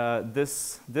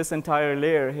this entire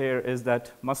layer here is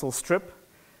that muscle strip,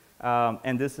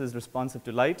 and this is responsive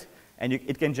to light, and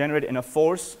it can generate enough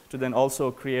force to then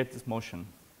also create this motion.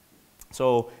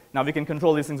 So now we can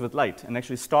control these things with light and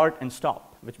actually start and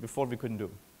stop, which before we couldn't do.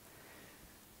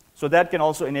 So that can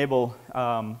also enable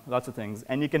lots of things.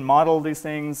 And you can model these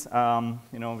things. Not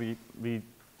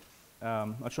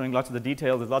showing lots of the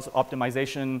details. There's lots of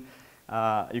optimization.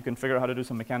 You can figure out how to do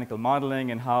some mechanical modeling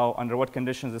and under what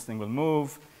conditions this thing will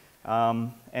move.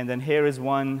 And then here is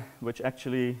one which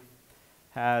actually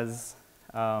has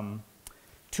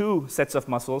 2 sets of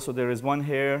muscles. So there is one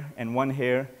here and one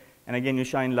here. And again, you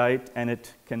shine light, and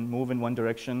it can move in one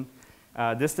direction.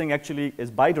 This thing actually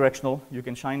is bidirectional. You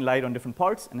can shine light on different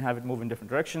parts and have it move in different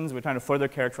directions. We're trying to further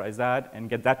characterize that and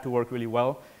get that to work really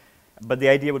well. But the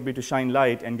idea would be to shine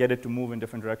light and get it to move in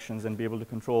different directions and be able to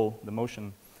control the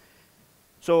motion.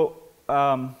 So,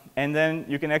 and then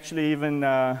you can actually even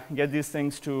get these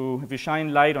things to, if you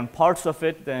shine light on parts of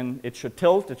it, then it should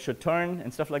tilt, it should turn,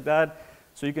 and stuff like that.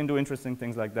 So you can do interesting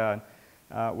things like that.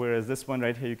 Whereas this one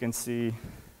right here, you can see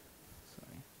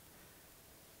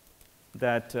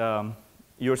that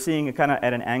you're seeing it kind of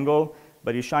at an angle,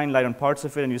 but you shine light on parts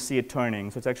of it and you see it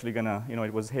turning. So it's actually going to,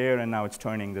 it was here and now it's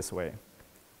turning this way.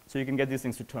 So you can get these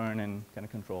things to turn and kind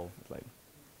of control with light.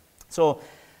 So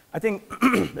I think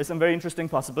there's some very interesting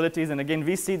possibilities. And again,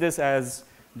 we see this as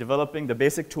developing the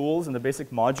basic tools and the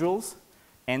basic modules,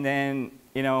 and then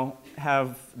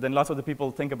then lots of the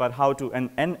people think about how to,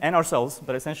 and ourselves,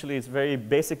 but essentially it's very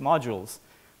basic modules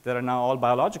that are now all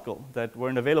biological, that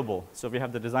weren't available. So we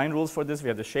have the design rules for this, we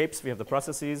have the shapes, we have the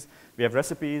processes, we have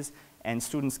recipes, and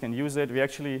students can use it. We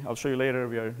actually, I'll show you later,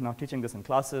 we are now teaching this in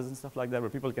classes and stuff like that, where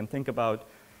people can think about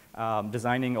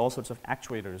designing all sorts of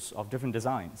actuators of different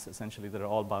designs, essentially, that are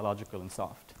all biological and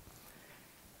soft.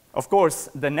 Of course,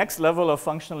 the next level of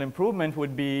functional improvement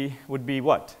would be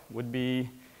what? Would be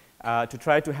to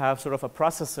try to have sort of a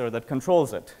processor that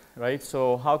controls it, right?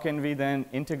 So how can we then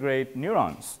integrate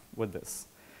neurons with this?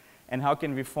 And how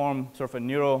can we form sort of a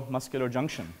neuromuscular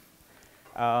junction?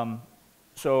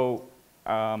 So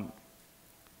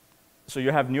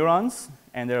you have neurons,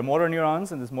 and there are motor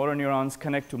neurons, and these motor neurons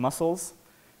connect to muscles,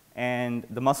 and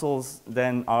the muscles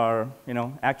then are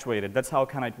actuated. That's how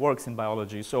kind of it works in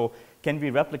biology. So can we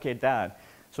replicate that?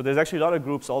 So there's actually a lot of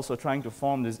groups also trying to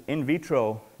form these in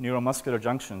vitro neuromuscular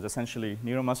junctions, essentially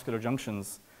neuromuscular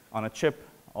junctions on a chip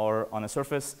or on a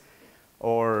surface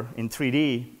or in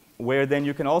 3D, where then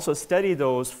you can also study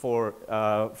those for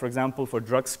example, for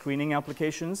drug screening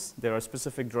applications. There are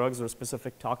specific drugs or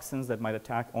specific toxins that might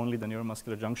attack only the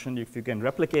neuromuscular junction. If you can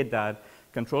replicate that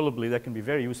controllably, that can be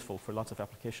very useful for lots of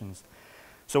applications.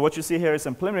 So what you see here is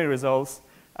some preliminary results.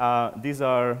 These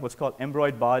are what's called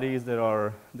embroid bodies that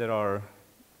are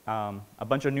a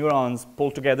bunch of neurons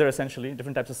pulled together, essentially,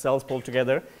 different types of cells pulled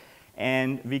together.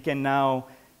 And we can now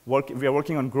we are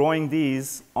working on growing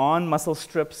these on muscle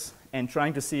strips and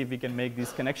trying to see if we can make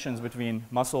these connections between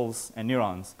muscles and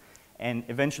neurons and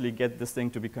eventually get this thing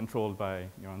to be controlled by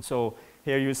neurons. So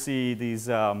here you see these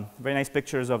very nice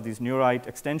pictures of these neurite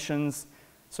extensions.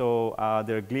 So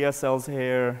there are glia cells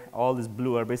here. All this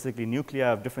blue are basically nuclei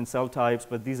of different cell types,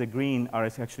 but these are green are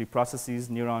actually processes.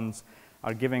 Neurons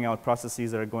are giving out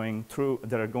processes that are going through,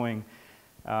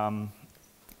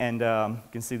 and you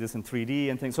can see this in 3D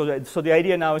and things. So the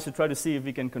idea now is to try to see if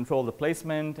we can control the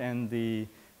placement and the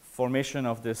formation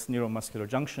of this neuromuscular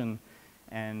junction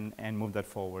and move that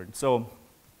forward. So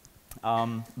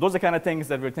those are kind of things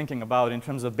that we're thinking about in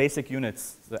terms of basic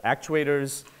units, the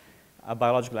actuators,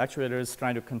 biological actuators,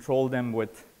 trying to control them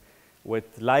with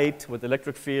light, with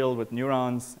electric field, with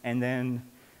neurons, and then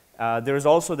there's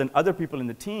also then other people in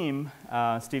the team.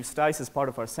 Steve Stice is part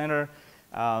of our center.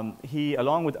 He,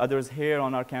 along with others here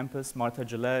on our campus, Martha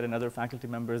Gillette and other faculty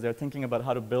members, they're thinking about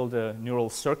how to build a neural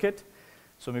circuit.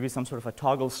 So maybe some sort of a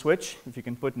toggle switch. If you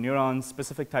can put neurons,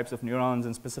 specific types of neurons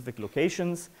in specific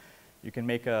locations, you can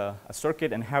make a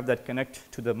circuit and have that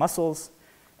connect to the muscles,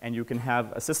 and you can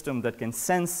have a system that can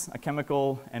sense a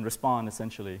chemical and respond,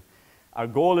 essentially. Our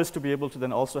goal is to be able to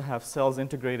then also have cells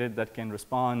integrated that can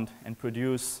respond and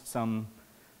produce some,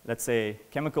 let's say,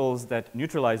 chemicals that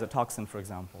neutralize a toxin, for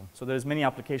example. So there's many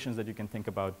applications that you can think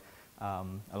about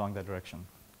along that direction.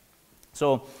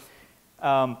 So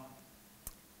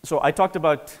I talked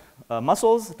about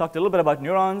muscles, talked a little bit about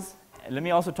neurons. Let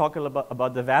me also talk a little bit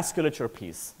about the vasculature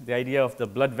piece, the idea of the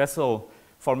blood vessel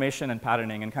formation and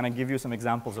patterning, and kind of give you some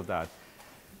examples of that.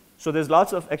 So there's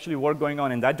lots of actually work going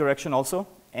on in that direction also.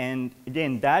 And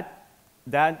again, that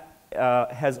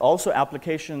has also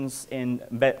applications in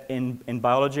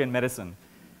biology and medicine.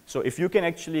 So if you can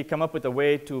actually come up with a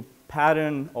way to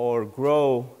pattern or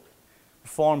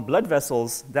form blood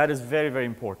vessels, that is very, very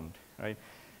important, right?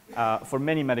 For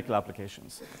many medical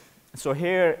applications. So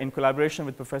here, in collaboration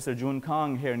with Professor Jun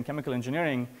Kang here in chemical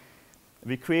engineering,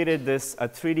 we created this a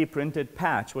 3D printed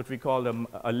patch, what we call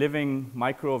a living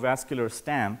microvascular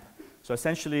stamp. So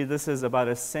essentially, this is about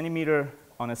a centimeter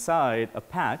on a side, a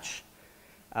patch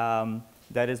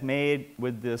that is made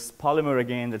with this polymer,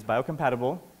 again, that's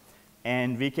biocompatible.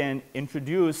 And we can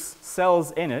introduce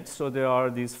cells in it. So there are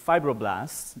these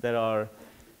fibroblasts that are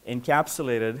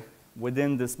encapsulated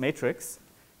within this matrix.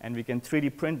 And we can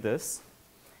 3D print this.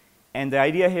 And the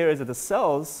idea here is that the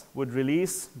cells would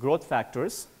release growth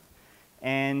factors.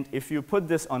 And if you put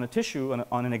this on a tissue,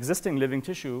 on an existing living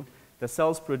tissue, the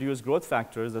cells produce growth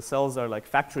factors. The cells are like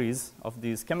factories of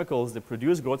these chemicals that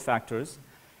produce growth factors.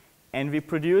 And we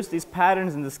produce these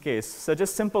patterns in this case. So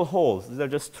just simple holes. These are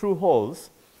just through holes.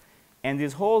 And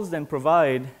these holes then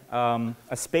provide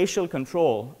a spatial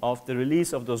control of the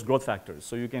release of those growth factors.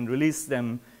 So you can release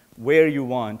them where you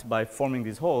want by forming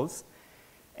these holes.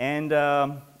 And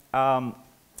that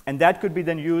could be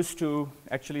then used to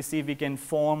actually see if we can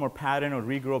form or pattern or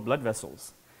regrow blood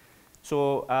vessels.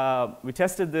 So we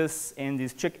tested this in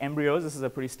these chick embryos. This is a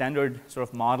pretty standard sort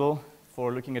of model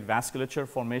for looking at vasculature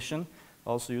formation,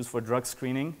 also used for drug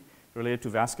screening related to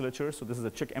vasculature. So this is a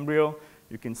chick embryo.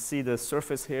 You can see the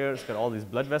surface here. It's got all these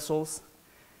blood vessels.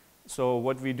 So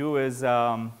what we do is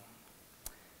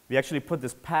we actually put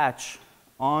this patch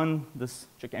on this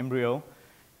chick embryo.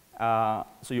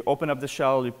 So you open up the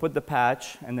shell, you put the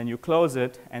patch, and then you close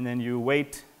it, and then you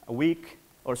wait a week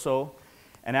or so.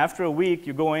 And after a week,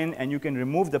 you go in and you can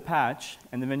remove the patch.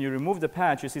 And then when you remove the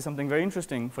patch, you see something very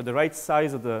interesting. For the right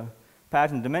size of the patch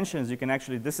and dimensions, you can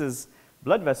actually, this is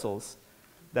blood vessels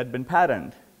that have been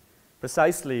patterned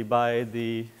precisely by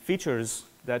the features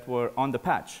that were on the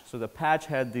patch. So the patch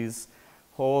had these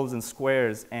holes and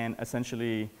squares, and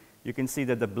essentially you can see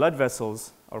that the blood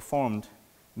vessels are formed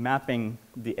mapping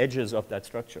the edges of that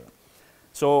structure.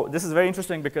 So this is very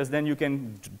interesting because then you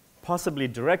can possibly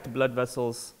direct blood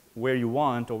vessels where you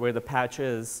want or where the patch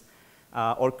is,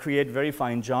 or create very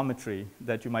fine geometry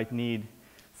that you might need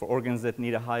for organs that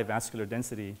need a high vascular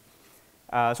density.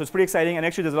 So it's pretty exciting, and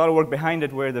actually there's a lot of work behind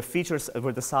it where the features,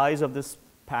 where the size of this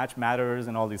patch matters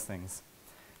and all these things.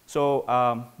 So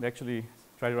we actually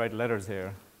try to write letters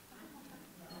here.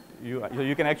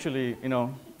 You can actually,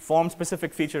 form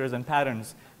specific features and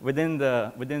patterns within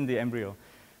the embryo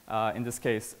in this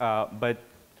case.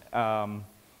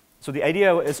 So the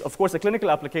idea is, of course, the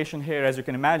clinical application here, as you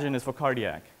can imagine, is for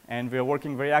cardiac. And we are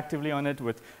working very actively on it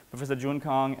with Professor Jun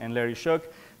Kong and Larry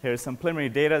Shook. Here's some preliminary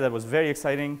data that was very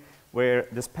exciting, where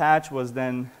this patch was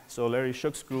then, so Larry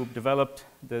Shook's group developed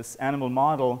this animal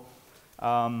model.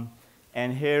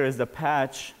 And here is the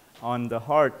patch on the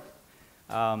heart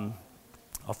of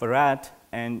a rat.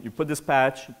 And you put this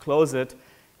patch, you close it,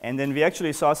 and then we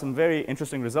actually saw some very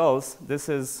interesting results. This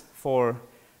is for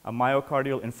a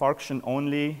myocardial infarction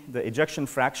only, the ejection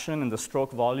fraction and the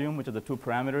stroke volume, which are the two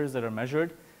parameters that are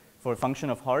measured for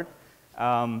function of heart.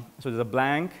 So there's a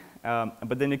blank,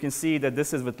 but then you can see that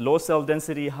this is with low cell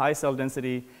density, high cell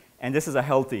density, and this is a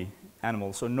healthy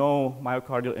animal. So no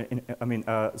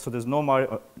myocardial, so there's no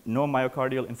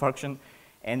myocardial infarction.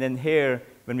 And then here,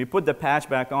 when we put the patch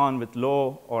back on with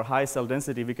low or high cell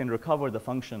density, we can recover the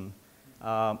function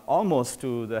almost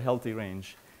to the healthy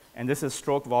range. And this is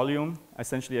stroke volume.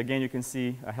 Essentially, again, you can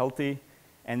see a healthy,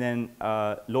 and then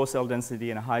low cell density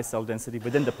and a high cell density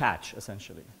within the patch,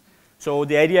 essentially. So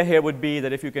the idea here would be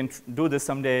that if you can do this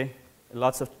someday,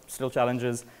 lots of still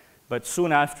challenges, but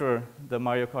soon after the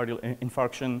myocardial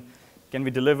infarction, can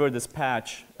we deliver this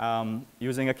patch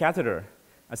using a catheter,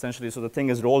 essentially? So the thing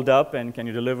is rolled up, and can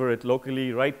you deliver it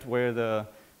locally right where the,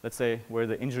 let's say, where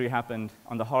the injury happened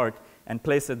on the heart, and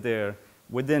place it there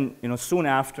within, soon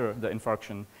after the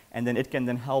infarction, and then it can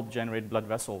then help generate blood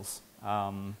vessels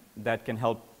that can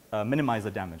help minimize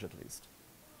the damage at least.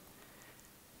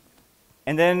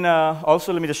 And then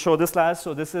also, let me just show this last.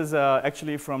 So this is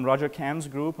actually from Roger Kam's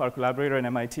group, our collaborator at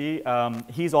MIT.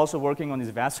 He's also working on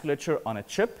this vasculature on a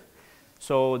chip.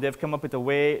 So they've come up with a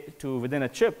way to, within a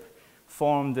chip,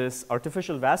 form this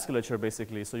artificial vasculature,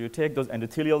 basically. So you take those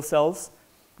endothelial cells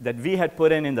that we had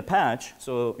put in the patch.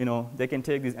 So they can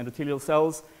take these endothelial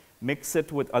cells, mix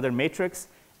it with other matrix,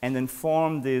 and then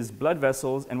form these blood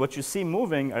vessels. And what you see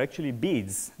moving are actually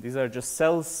beads. These are just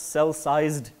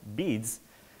cell-sized beads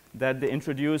that they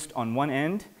introduced on one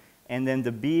end, and then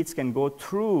the beads can go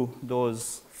through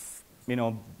those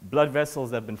blood vessels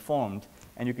that have been formed,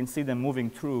 and you can see them moving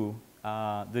through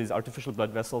these artificial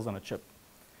blood vessels on a chip.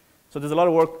 So there's a lot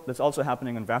of work that's also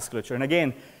happening on vasculature. And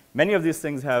again, many of these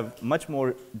things have much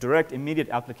more direct, immediate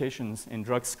applications in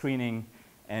drug screening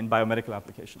and biomedical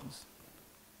applications.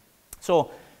 So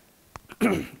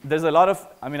there's a lot of,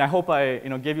 I hope I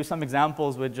gave you some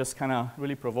examples which just kind of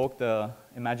really provoke the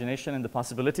imagination and the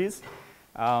possibilities.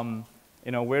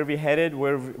 Where we headed,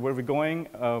 where we're going,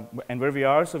 and where we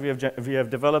are. So we have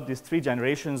developed these 3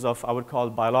 generations of, I would call,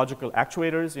 biological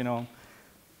actuators,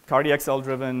 cardiac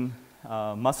cell-driven,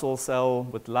 muscle cell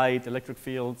with light, electric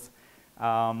fields,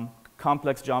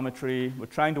 complex geometry. We're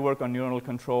trying to work on neuronal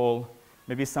control,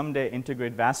 maybe someday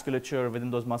integrate vasculature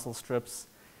within those muscle strips.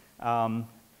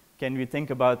 Can we think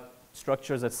about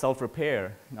structures that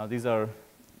self-repair? Now, these are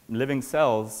living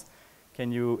cells,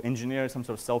 Can you engineer some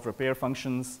sort of self-repair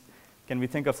functions? Can we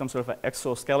think of some sort of an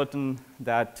exoskeleton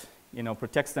that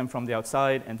protects them from the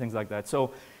outside and things like that?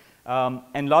 So,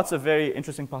 and lots of very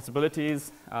interesting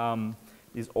possibilities.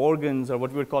 These organs are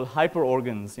what we would call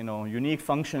hyperorgans, unique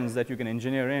functions that you can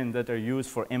engineer in that are used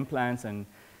for implants and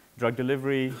drug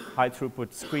delivery,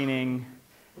 high-throughput screening,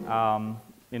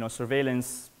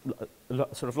 surveillance,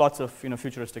 sort of lots of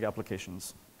futuristic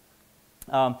applications.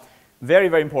 Very,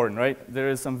 very important, right? There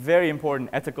is some very important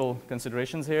ethical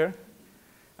considerations here.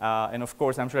 And of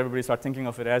course, I'm sure everybody started thinking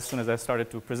of it as soon as I started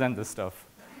to present this stuff.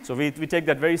 So we take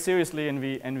that very seriously, and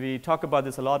we talk about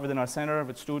this a lot within our center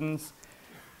with students.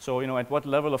 So at what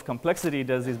level of complexity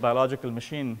does this biological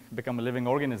machine become a living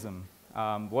organism?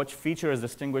 What features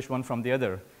distinguish one from the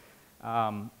other?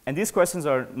 And these questions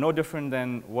are no different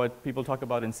than what people talk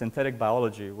about in synthetic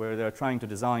biology, where they're trying to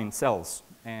design cells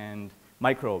and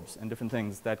microbes and different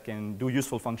things that can do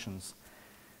useful functions.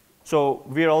 So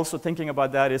we're also thinking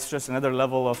about that. It's just another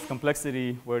level of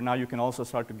complexity where now you can also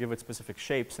start to give it specific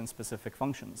shapes and specific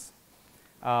functions.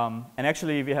 And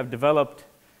actually, we have developed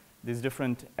these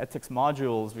different ethics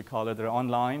modules, we call it. They're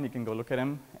online. You can go look at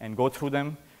them and go through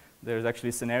them. There's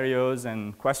actually scenarios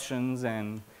and questions,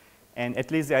 and at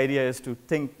least the idea is to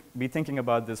be thinking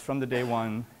about this from the day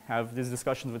one, have these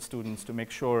discussions with students to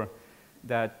make sure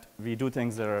that we do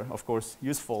things that are, of course,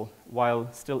 useful while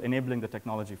still enabling the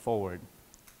technology forward.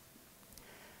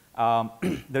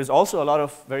 There's also a lot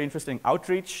of very interesting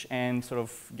outreach and sort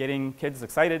of getting kids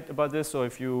excited about this. So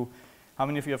how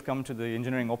many of you have come to the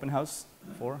engineering open house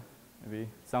before? Maybe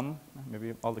some,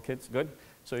 maybe all the kids, good.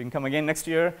 So you can come again next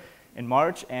year in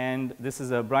March, and this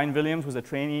is Brian Williams, who's a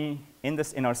trainee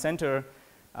in our center,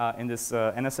 in this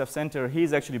NSF center.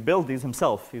 He's actually built these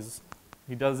himself.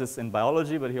 He does this in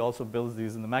biology, but he also builds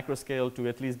these in the macro scale to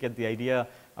at least get the idea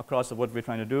across of what we're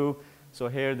trying to do. So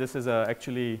here, this is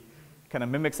actually kind of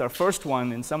mimics our first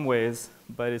one in some ways,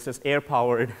 but it's just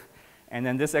air-powered. And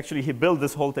then this actually, he built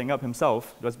this whole thing up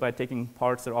himself, just by taking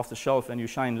parts that are off the shelf and you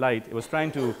shine light. It was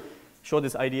trying to show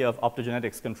this idea of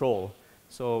optogenetics control.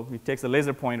 So he takes a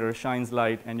laser pointer, shines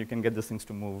light, and you can get these things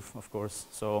to move, of course.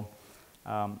 So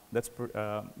that's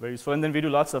very useful. And then we do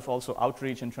lots of also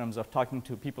outreach in terms of talking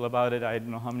to people about it. I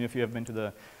don't know how many of you have been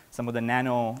to some of the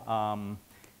nano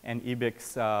and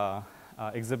EBIX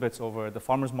exhibits over at the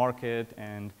farmer's market.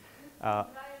 And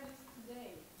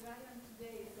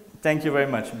thank you very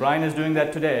much. Brian is doing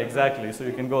that today, exactly. So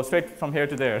you can go straight from here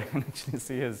to there and actually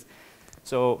see his.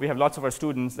 So we have lots of our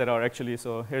students that are actually,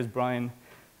 so here's Brian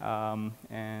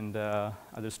and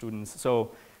other students.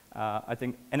 So I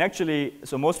think, and actually,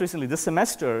 so most recently this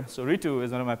semester, so Ritu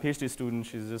is one of my PhD students.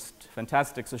 She's just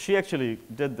fantastic. So she actually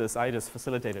did this. I just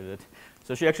facilitated it.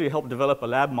 So she actually helped develop a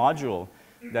lab module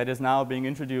that is now being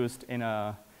introduced in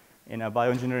a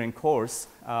bioengineering course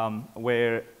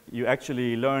where you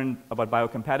actually learn about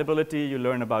biocompatibility, you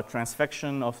learn about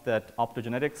transfection of that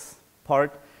optogenetics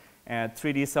part, and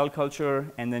 3D cell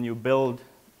culture, and then you build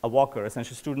a walker.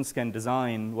 Essentially, students can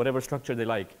design whatever structure they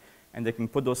like, and they can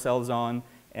put those cells on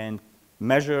and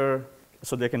measure,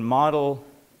 so they can model,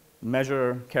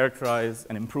 measure, characterize,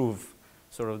 and improve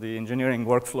sort of the engineering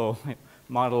workflow,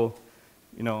 model,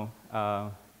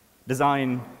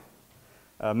 design,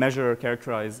 measure,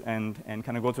 characterize, and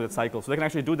kind of go through that cycle. So they can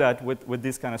actually do that with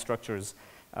these kind of structures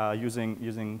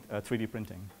using 3D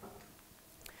printing.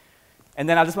 And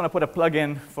then I just want to put a plug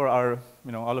in for our,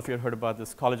 all of you have heard about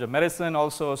this College of Medicine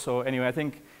also. So anyway, I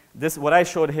think what I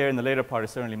showed here in the later part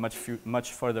is certainly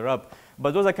much further up.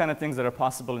 But those are kind of things that are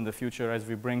possible in the future as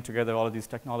we bring together all of these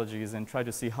technologies and try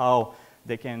to see how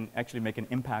they can actually make an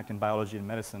impact in biology and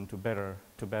medicine to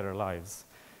better lives.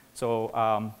 So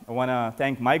I want to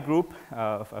thank my group,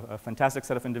 a fantastic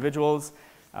set of individuals,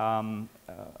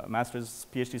 master's,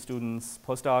 PhD students,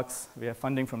 postdocs. We have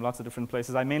funding from lots of different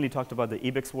places. I mainly talked about the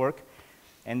EBIX work.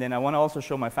 And then I want to also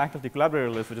show my faculty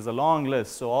collaborator list, which is a long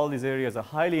list. So all these areas are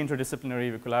highly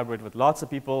interdisciplinary. We collaborate with lots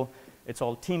of people. It's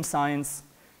all team science.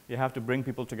 You have to bring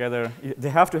people together.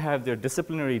 They have to have their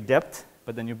disciplinary depth,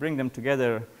 but then you bring them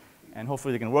together, and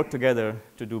hopefully they can work together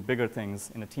to do bigger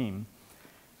things in a team.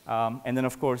 And then,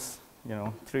 of course,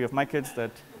 3 of my kids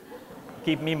that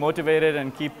keep me motivated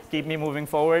and keep me moving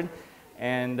forward.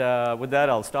 And with that,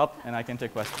 I'll stop, and I can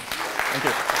take questions. Thank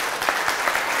you.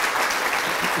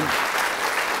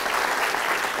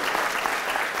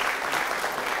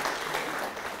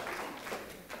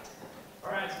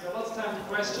 All right, so lots of time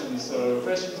for questions. So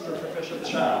questions for Professor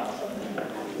Bashir.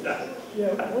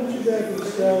 Yeah, once you have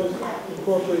these cells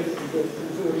incorporated into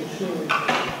the machine,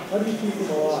 how do you keep them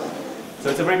alive? So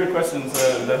it's a very good question.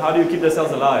 How do you keep the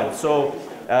cells alive? So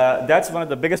that's one of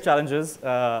the biggest challenges,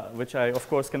 which I, of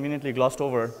course, conveniently glossed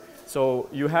over. So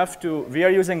you have to, we are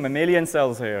using mammalian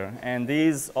cells here, and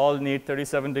these all need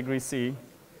 37 degrees C,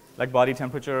 like body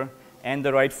temperature, and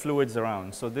the right fluids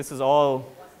around. So this is all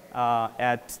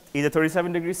at either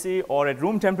 37 degrees C or at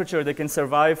room temperature, they can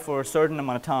survive for a certain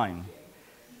amount of time.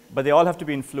 But they all have to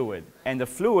be in fluid. And the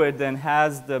fluid then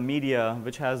has the media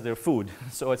which has their food.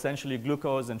 So essentially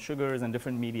glucose and sugars and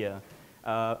different media,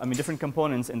 different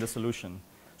components in the solution.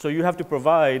 So you have to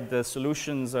provide the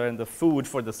solutions and the food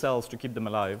for the cells to keep them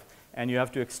alive. And you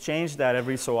have to exchange that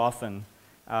every so often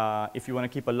if you want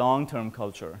to keep a long-term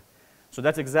culture. So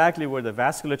that's exactly where the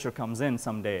vasculature comes in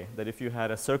someday, that if you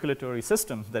had a circulatory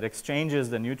system that exchanges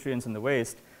the nutrients and the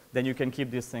waste, then you can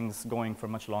keep these things going for a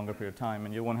much longer period of time,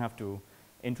 and you won't have to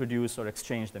introduce or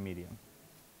exchange the medium.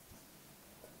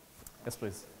 Yes,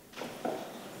 please.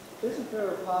 Isn't there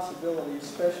a possibility,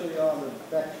 especially on the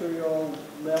bacterial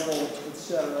level, et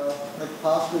cetera, of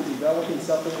possibly developing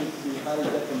something that could be highly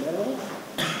detrimental?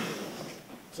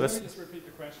 So let me just repeat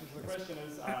the question. So the question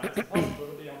is, it's a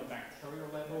possibility on the bacterial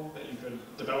level that you could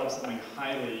develop something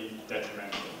highly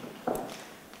detrimental?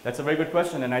 That's a very good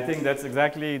question, and I think that's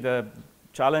exactly the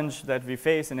challenge that we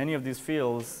face in any of these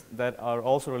fields that are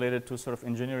also related to sort of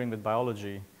engineering with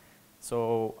biology.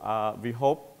 So we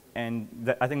hope,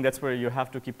 and I think that's where you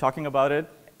have to keep talking about it.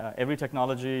 Every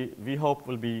technology we hope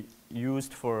will be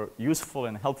used for useful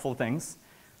and helpful things.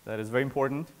 That is very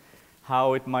important.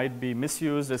 How it might be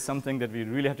misused is something that we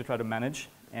really have to try to manage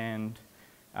and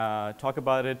talk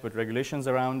about it, put regulations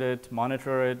around it,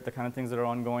 monitor it, the kind of things that are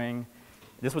ongoing.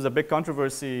 This was a big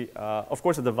controversy, of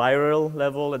course, at the viral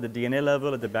level, at the DNA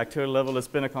level, at the bacterial level. It's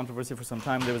been a controversy for some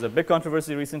time. There was a big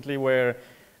controversy recently where,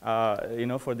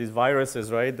 for these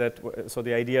viruses, right? So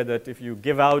the idea that if you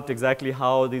give out exactly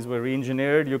how these were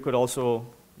re-engineered, you could also,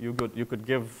 you could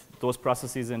give those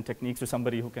processes and techniques to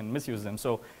somebody who can misuse them.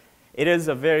 So it is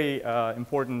a very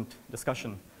important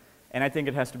discussion, and I think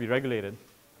it has to be regulated.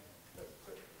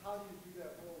 How do you do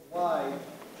that worldwide?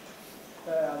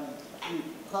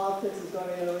 Politics is going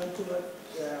to enter into it.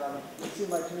 It seems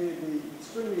like to me to be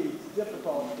extremely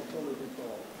difficult to fully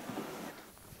control.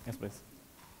 Yes, please.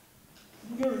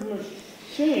 Your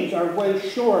machines are way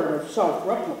short of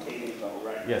self-replicating, though,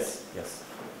 right? Yes, yes.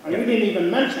 And you didn't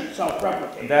even mention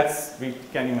self-replicating. We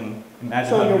can't even imagine.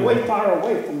 So you're way far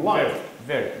away from life.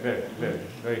 Very,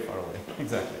 very far away.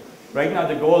 Exactly. Right now,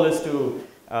 the goal is to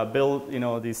build,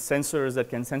 these sensors that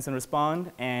can sense and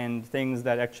respond, and things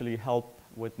that actually help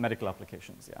with medical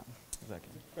applications. Yeah,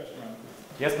 exactly. Question, Ron.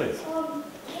 Yes, please.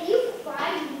 Can you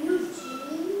find new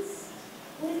genes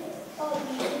with a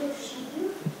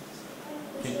machine?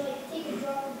 Would you take a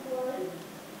drop of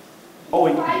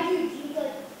blood? Find new genes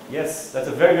yes, that's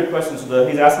a very good question. So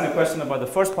he's asking a question about the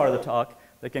first part of the talk,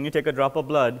 that can you take a drop of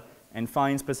blood and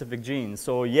find specific genes?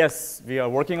 So yes, we are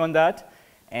working on that.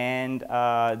 And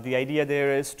the idea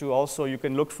there is to also, you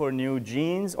can look for new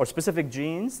genes or specific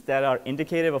genes that are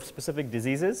indicative of specific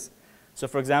diseases. So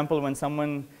for example, when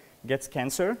someone gets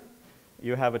cancer,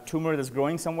 you have a tumor that's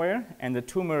growing somewhere, and the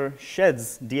tumor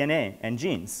sheds DNA and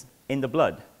genes in the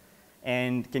blood.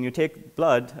 And can you take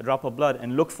blood, a drop of blood,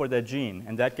 and look for that gene?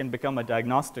 And that can become a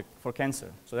diagnostic for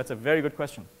cancer. So that's a very good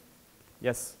question.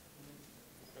 Yes?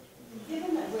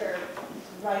 Given that we're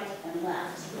right and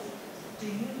left, do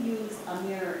you use a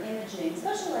mirror imaging,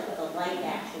 especially like with a light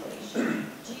actuation?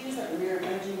 Do you use like mirror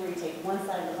imaging where you take one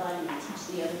side of the body and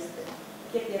teach the others,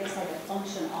 get the other side to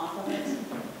function off of it?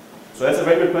 So that's a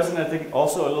very good question. I think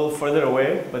also a little further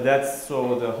away, but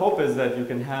so the hope is that you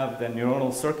can have the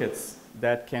neuronal circuits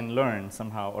that can learn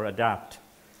somehow or adapt.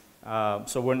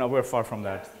 So we're far from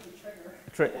that.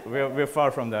 We're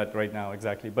far from that right now,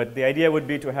 exactly. But the idea would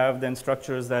be to have then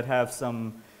structures that have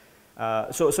some.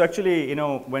 So actually,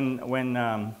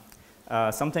 when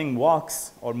something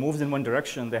walks or moves in one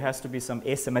direction, there has to be some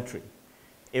asymmetry.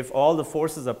 If all the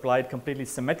forces are applied completely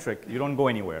symmetric, you don't go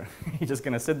anywhere. You're just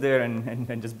going to sit there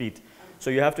and just beat. So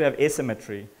you have to have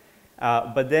asymmetry.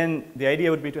 But then the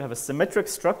idea would be to have a symmetric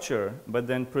structure, but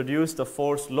then produce the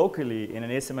force locally in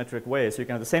an asymmetric way. So you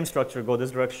can have the same structure go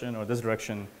this direction or this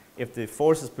direction if the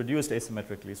force is produced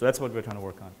asymmetrically. So that's what we're trying to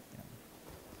work on. Yeah.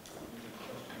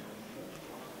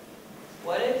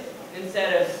 What if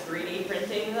instead of 3D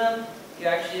printing them, you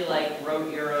actually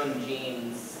wrote your own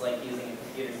genes, using a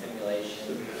computer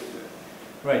simulation?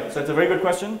 Right, so it's a very good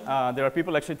question. There are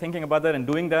people actually thinking about that and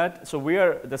doing that. So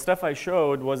the stuff I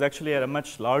showed was actually at a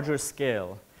much larger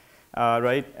scale,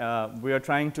 right? We are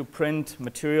trying to print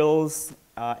materials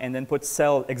and then put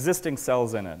existing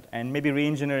cells in it and maybe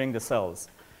re-engineering the cells.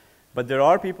 But there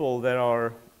are people that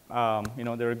are,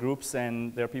 there are groups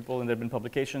and there are people and there have been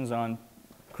publications on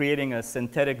creating a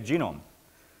synthetic genome.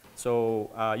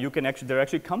 So you can actually, there are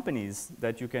actually companies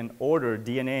that you can order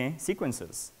DNA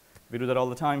sequences. We do that all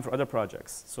the time for other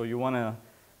projects. So you want to,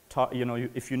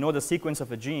 if you know the sequence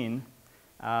of a gene,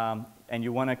 and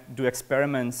you want to do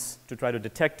experiments to try to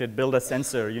detect it, build a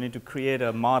sensor, you need to create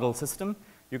a model system,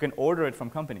 you can order it from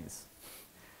companies.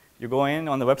 You go in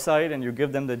on the website and you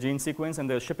give them the gene sequence and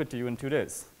they'll ship it to you in 2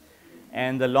 days.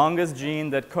 And the longest gene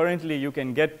that currently you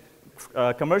can get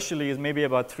commercially is maybe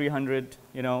about 300,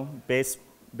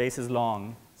 bases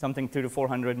long, something 300 to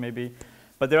 400 maybe.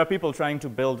 But there are people trying to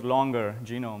build longer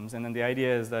genomes, and then the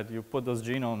idea is that you put those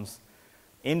genomes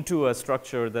into a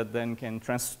structure that then can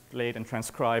translate and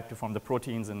transcribe to form the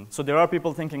proteins. And so there are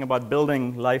people thinking about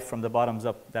building life from the bottoms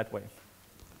up that way.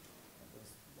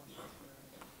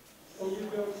 Can you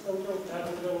build central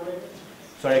pattern generators?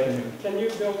 Sorry, Can you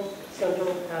build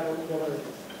central pattern generators?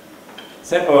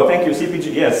 Oh, thank you,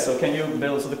 CPG, yes. So can you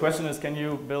build, so the question is, can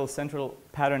you build central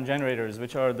pattern generators,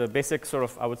 which are the basic sort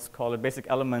of, I would call it, basic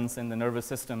elements in the nervous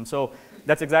system. So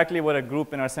that's exactly what a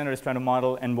group in our center is trying to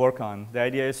model and work on. The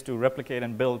idea is to replicate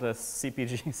and build a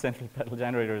CPG, central pattern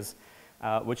generators,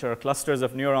 which are clusters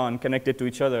of neuron connected to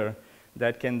each other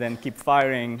that can then keep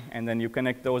firing, and then you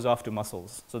connect those off to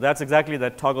muscles. So that's exactly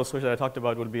that toggle switch that I talked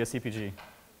about would be a CPG.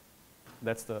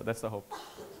 That's the hope.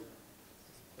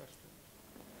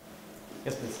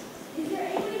 Yes, please. Is there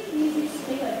any way to use these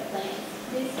to make like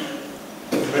plants?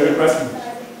 That's a very good question.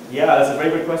 Yeah, that's a very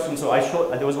good question. So I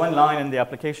showed, there was one line in the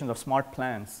applications of smart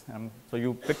plants. So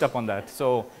you picked up on that.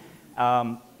 So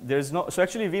so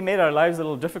actually we made our lives a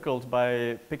little difficult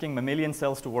by picking mammalian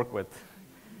cells to work with.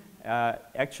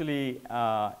 Actually,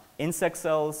 insect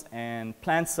cells and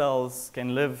plant cells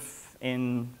can live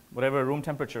in whatever room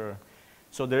temperature.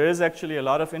 So there is actually a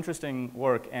lot of interesting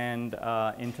work and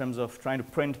in terms of trying to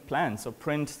print plants, or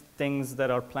print things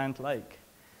that are plant-like.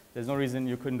 There's no reason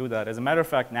you couldn't do that. As a matter of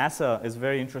fact, NASA is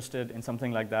very interested in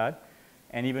something like that,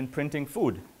 and even printing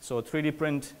food. So 3D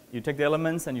print, you take the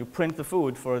elements and you print the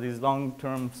food for these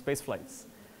long-term space flights.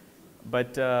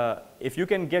 But if you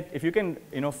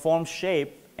can form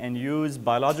shape and use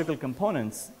biological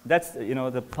components, that's,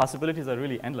 the possibilities are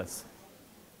really endless.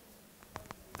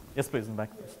 Yes, please, in the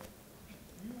back first.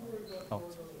 Oh.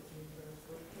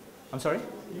 I'm sorry?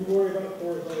 You worry about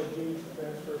horizontal gene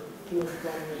transfer to and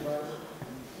from the environment?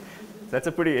 That's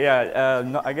a pretty,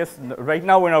 no, I guess right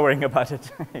now we're not worrying about it.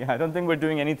 I don't think we're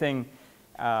doing anything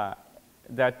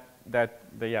that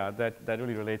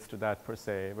really relates to that per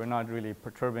se. We're not really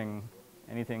perturbing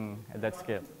anything at that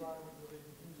scale.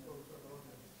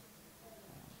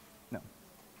 No.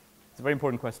 It's a very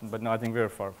important question, but no, I think we're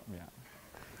far from,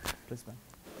 Please, ma'am.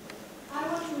 I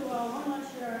went to one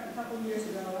lecture a couple of years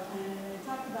ago, and they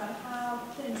talked about how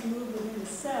things move within the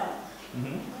cell,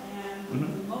 and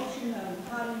the motion of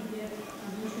how do you get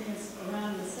nutrients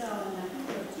around the cell. And I think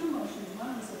there are 2 motions.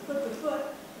 One is the foot to foot,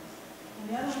 and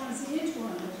the other one is the inch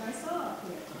one, which I saw up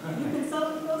here. Have you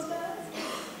consulted with those guys?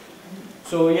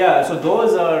 So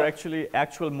those are actually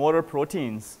actual motor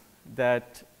proteins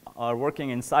that are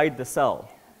working inside the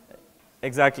cell.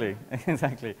 Exactly,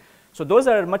 exactly. So those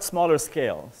are at much smaller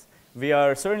scales. We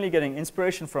are certainly getting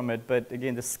inspiration from it, but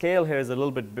again, the scale here is a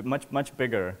little bit much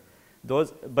bigger.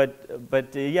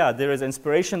 But there is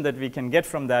inspiration that we can get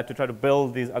from that to try to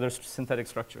build these other synthetic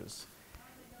structures.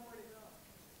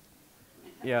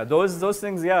 Yeah, those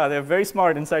things, they're very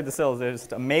smart inside the cells. They're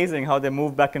just amazing how they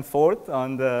move back and forth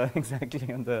on the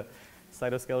on the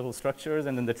cytoskeletal structures,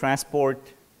 and then the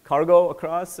transport cargo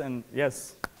across. And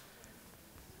yes,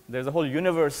 there's a whole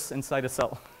universe inside a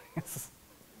cell. Yes.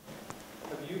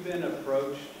 Have you been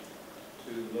approached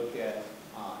to look at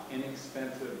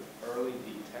inexpensive early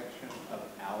detection of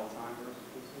Alzheimer's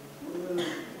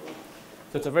disease?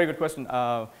 So it's a very good question.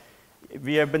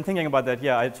 We have been thinking about that,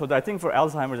 so I think for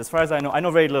Alzheimer's, as far as I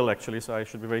know very little actually, so I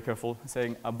should be very careful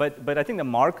saying, but I think the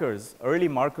markers, early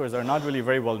markers are not really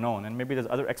very well known, and maybe there's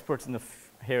other experts in the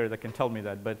here that can tell me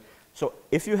that. But so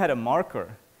if you had a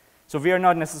marker, so we are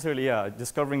not necessarily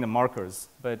discovering the markers,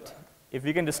 but if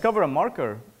we can discover a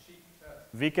marker,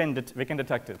 we can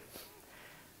detect it.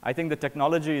 I think the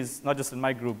technology is not just in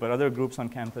my group, but other groups on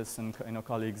campus and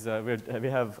colleagues. We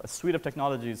have a suite of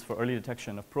technologies for early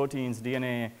detection of proteins,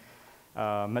 DNA,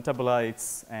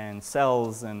 metabolites, and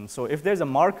cells. And so if there's a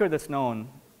marker that's known,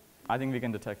 I think we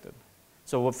can detect it.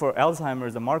 So for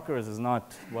Alzheimer's, the markers is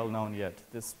not well known yet.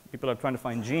 People are trying to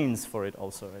find genes for it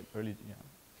also, right? Early,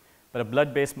 But a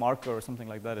blood-based marker or something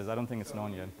like that I don't think it's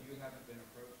known yet. You haven't been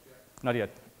approached yet? Not yet.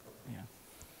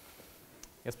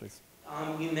 Yes, please.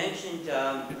 You mentioned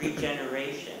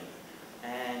regeneration,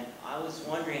 and I was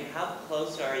wondering how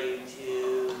close are you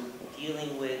to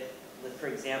dealing with, for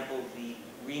example, the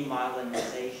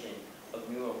remyelinization of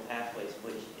neural pathways,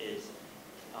 which is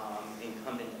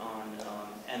incumbent on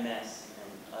MS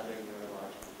and other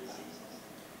neurological diseases?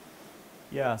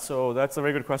 Yeah, so that's a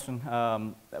very good question. I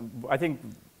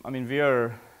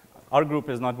mean, our group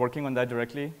is not working on that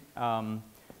directly,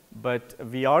 but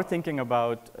we are thinking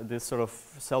about this sort of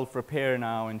self-repair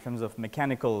now in terms of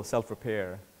mechanical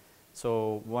self-repair.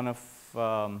 So that's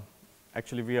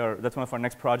one of our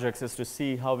next projects, is to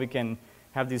see how we can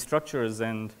have these structures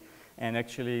and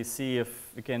actually see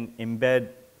if we can embed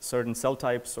certain cell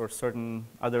types or certain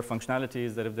other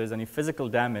functionalities that if there's any physical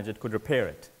damage, it could repair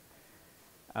it.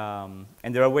 And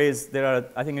there are,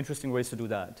 I think, interesting ways to do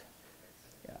that.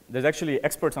 Yeah. There's actually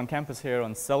experts on campus here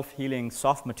on self-healing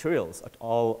soft materials,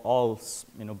 all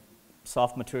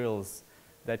soft materials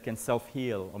that can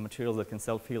self-heal or materials that can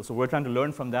self-heal. So we're trying to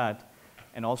learn from that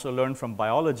and also learn from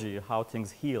biology how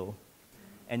things heal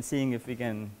and seeing if we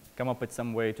can come up with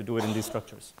some way to do it in these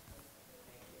structures.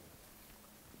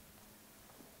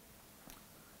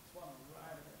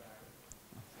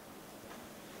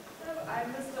 I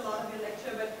missed a lot of your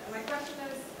lecture, but my question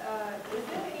is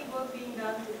there any work being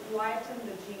done to quieten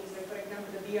the genes, like for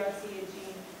example the BRCA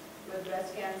gene with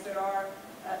breast cancer or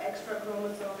extra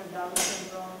chromosome and Down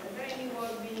syndrome? Is there any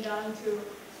work being done to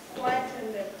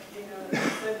quieten that,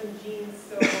 certain genes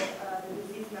so the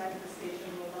disease manifestation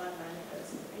will not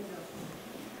manifest? Is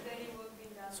there any work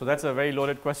being done? So that's a very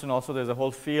loaded question. Also, there's a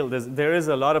whole field. There is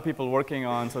a lot of people working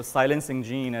on sort of silencing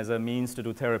gene as a means to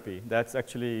do therapy. That's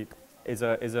actually is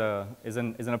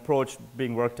an approach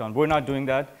being worked on. We're not doing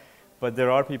that, but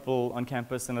there are people on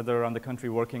campus and around the country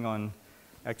working on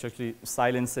actually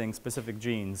silencing specific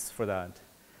genes for that.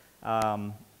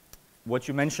 What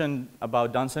you mentioned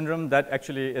about Down syndrome, that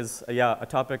actually is a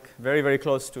topic very, very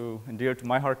close to and dear to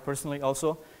my heart personally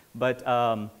also. But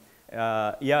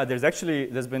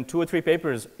there's been 2 or 3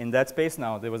 papers in that space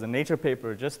now. There was a Nature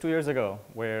paper just 2 years ago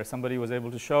where somebody was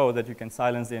able to show that you can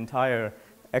silence the entire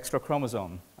extra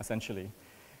chromosome, essentially.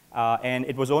 And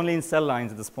it was only in cell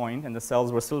lines at this point, and the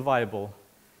cells were still viable.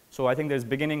 So I think there's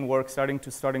beginning work starting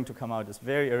to come out. It's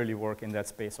very early work in that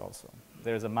space also.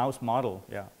 There's a mouse model,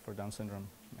 for Down syndrome,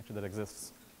 actually, that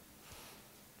exists.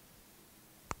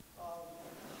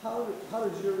 How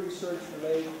does your research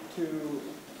relate to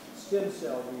stem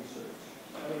cell research?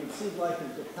 I mean, it seems like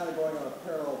it's kind of going on a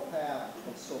parallel path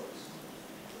of sorts.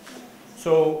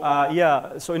 So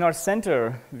so in our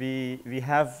center, we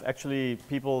have actually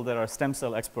people that are stem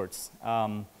cell experts.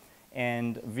 And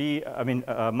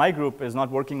my group is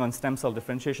not working on stem cell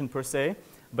differentiation per se,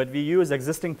 but we use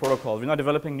existing protocols. We're not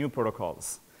developing new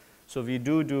protocols. So we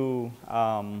do,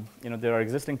 there are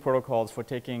existing protocols for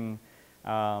taking,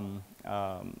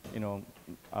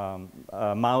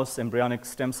 mouse embryonic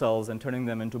stem cells and turning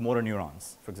them into motor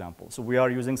neurons, for example. So we are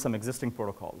using some existing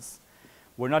protocols.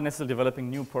 We're not necessarily developing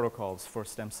new protocols for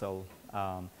stem cell.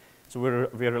 So we're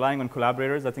relying on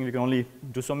collaborators. I think we can only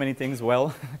do so many things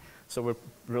well. So we're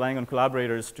relying on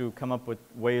collaborators to come up with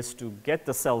ways to get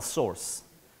the cell source.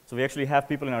 So we actually have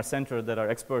people in our center that are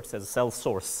experts as a cell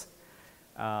source.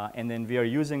 And then we are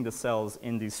using the cells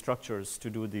in these structures to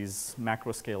do these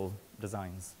macro scale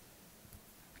designs.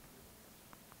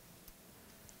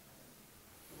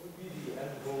 What would be the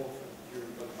end goal for your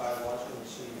biological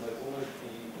machine? Like, what would it be?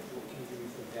 Can you give me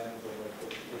some examples of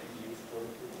what you use for it?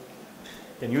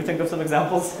 Can you think of some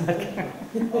examples?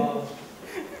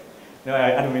 No,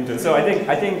 I don't mean to. So I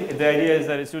think the idea is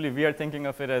that it's really, we are thinking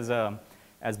of it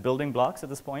as building blocks at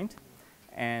this point,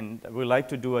 and we like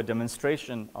to do a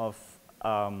demonstration of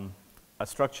a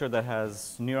structure that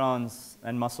has neurons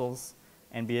and muscles,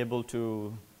 and be able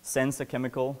to sense a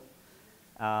chemical,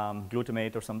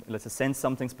 glutamate or something, let's say sense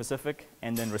something specific,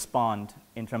 and then respond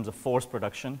in terms of force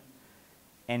production,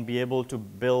 and be able to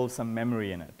build some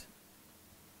memory in it.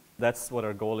 That's what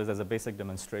our goal is as a basic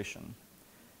demonstration.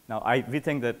 Now, we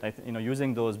think that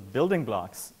using those building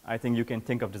blocks, I think you can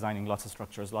think of designing lots of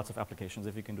structures, lots of applications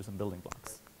if you can do some building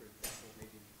blocks. For example,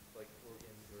 maybe like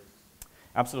organs or...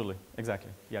 Absolutely,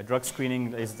 exactly. Yeah, drug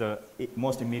screening is the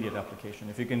most immediate application.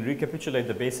 If you can recapitulate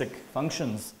the basic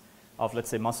functions of, let's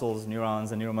say, muscles,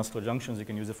 neurons, and neuromuscular junctions, you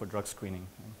can use it for drug screening.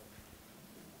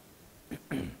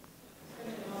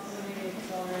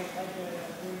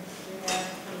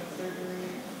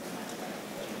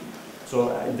 So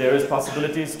there is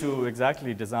possibilities to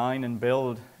exactly design and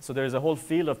build. So there's a whole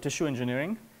field of tissue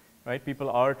engineering, right? People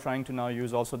are trying to now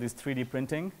use also this 3D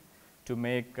printing to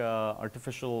make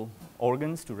artificial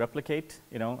organs to replicate,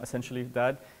 essentially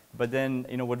that. But then,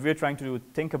 what we're trying to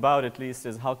think about at least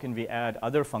is how can we add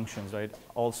other functions, right?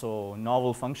 Also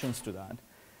novel functions to that.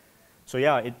 So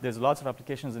yeah, there's lots of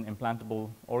applications in implantable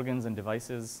organs and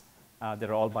devices that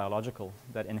are all biological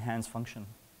that enhance function.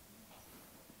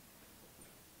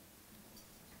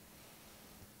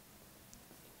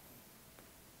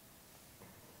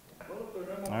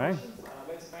 All right.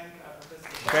 Let's thank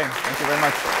Professor. Okay, thank you very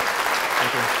much.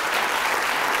 Thank you.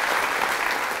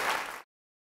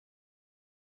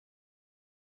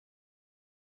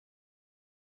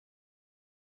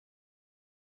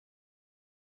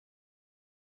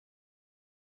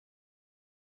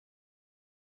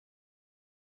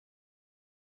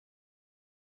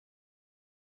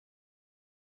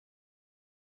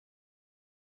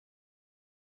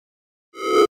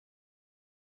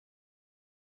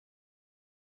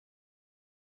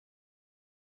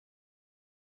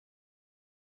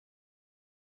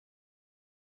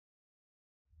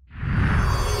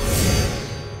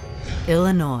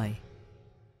 Illinois.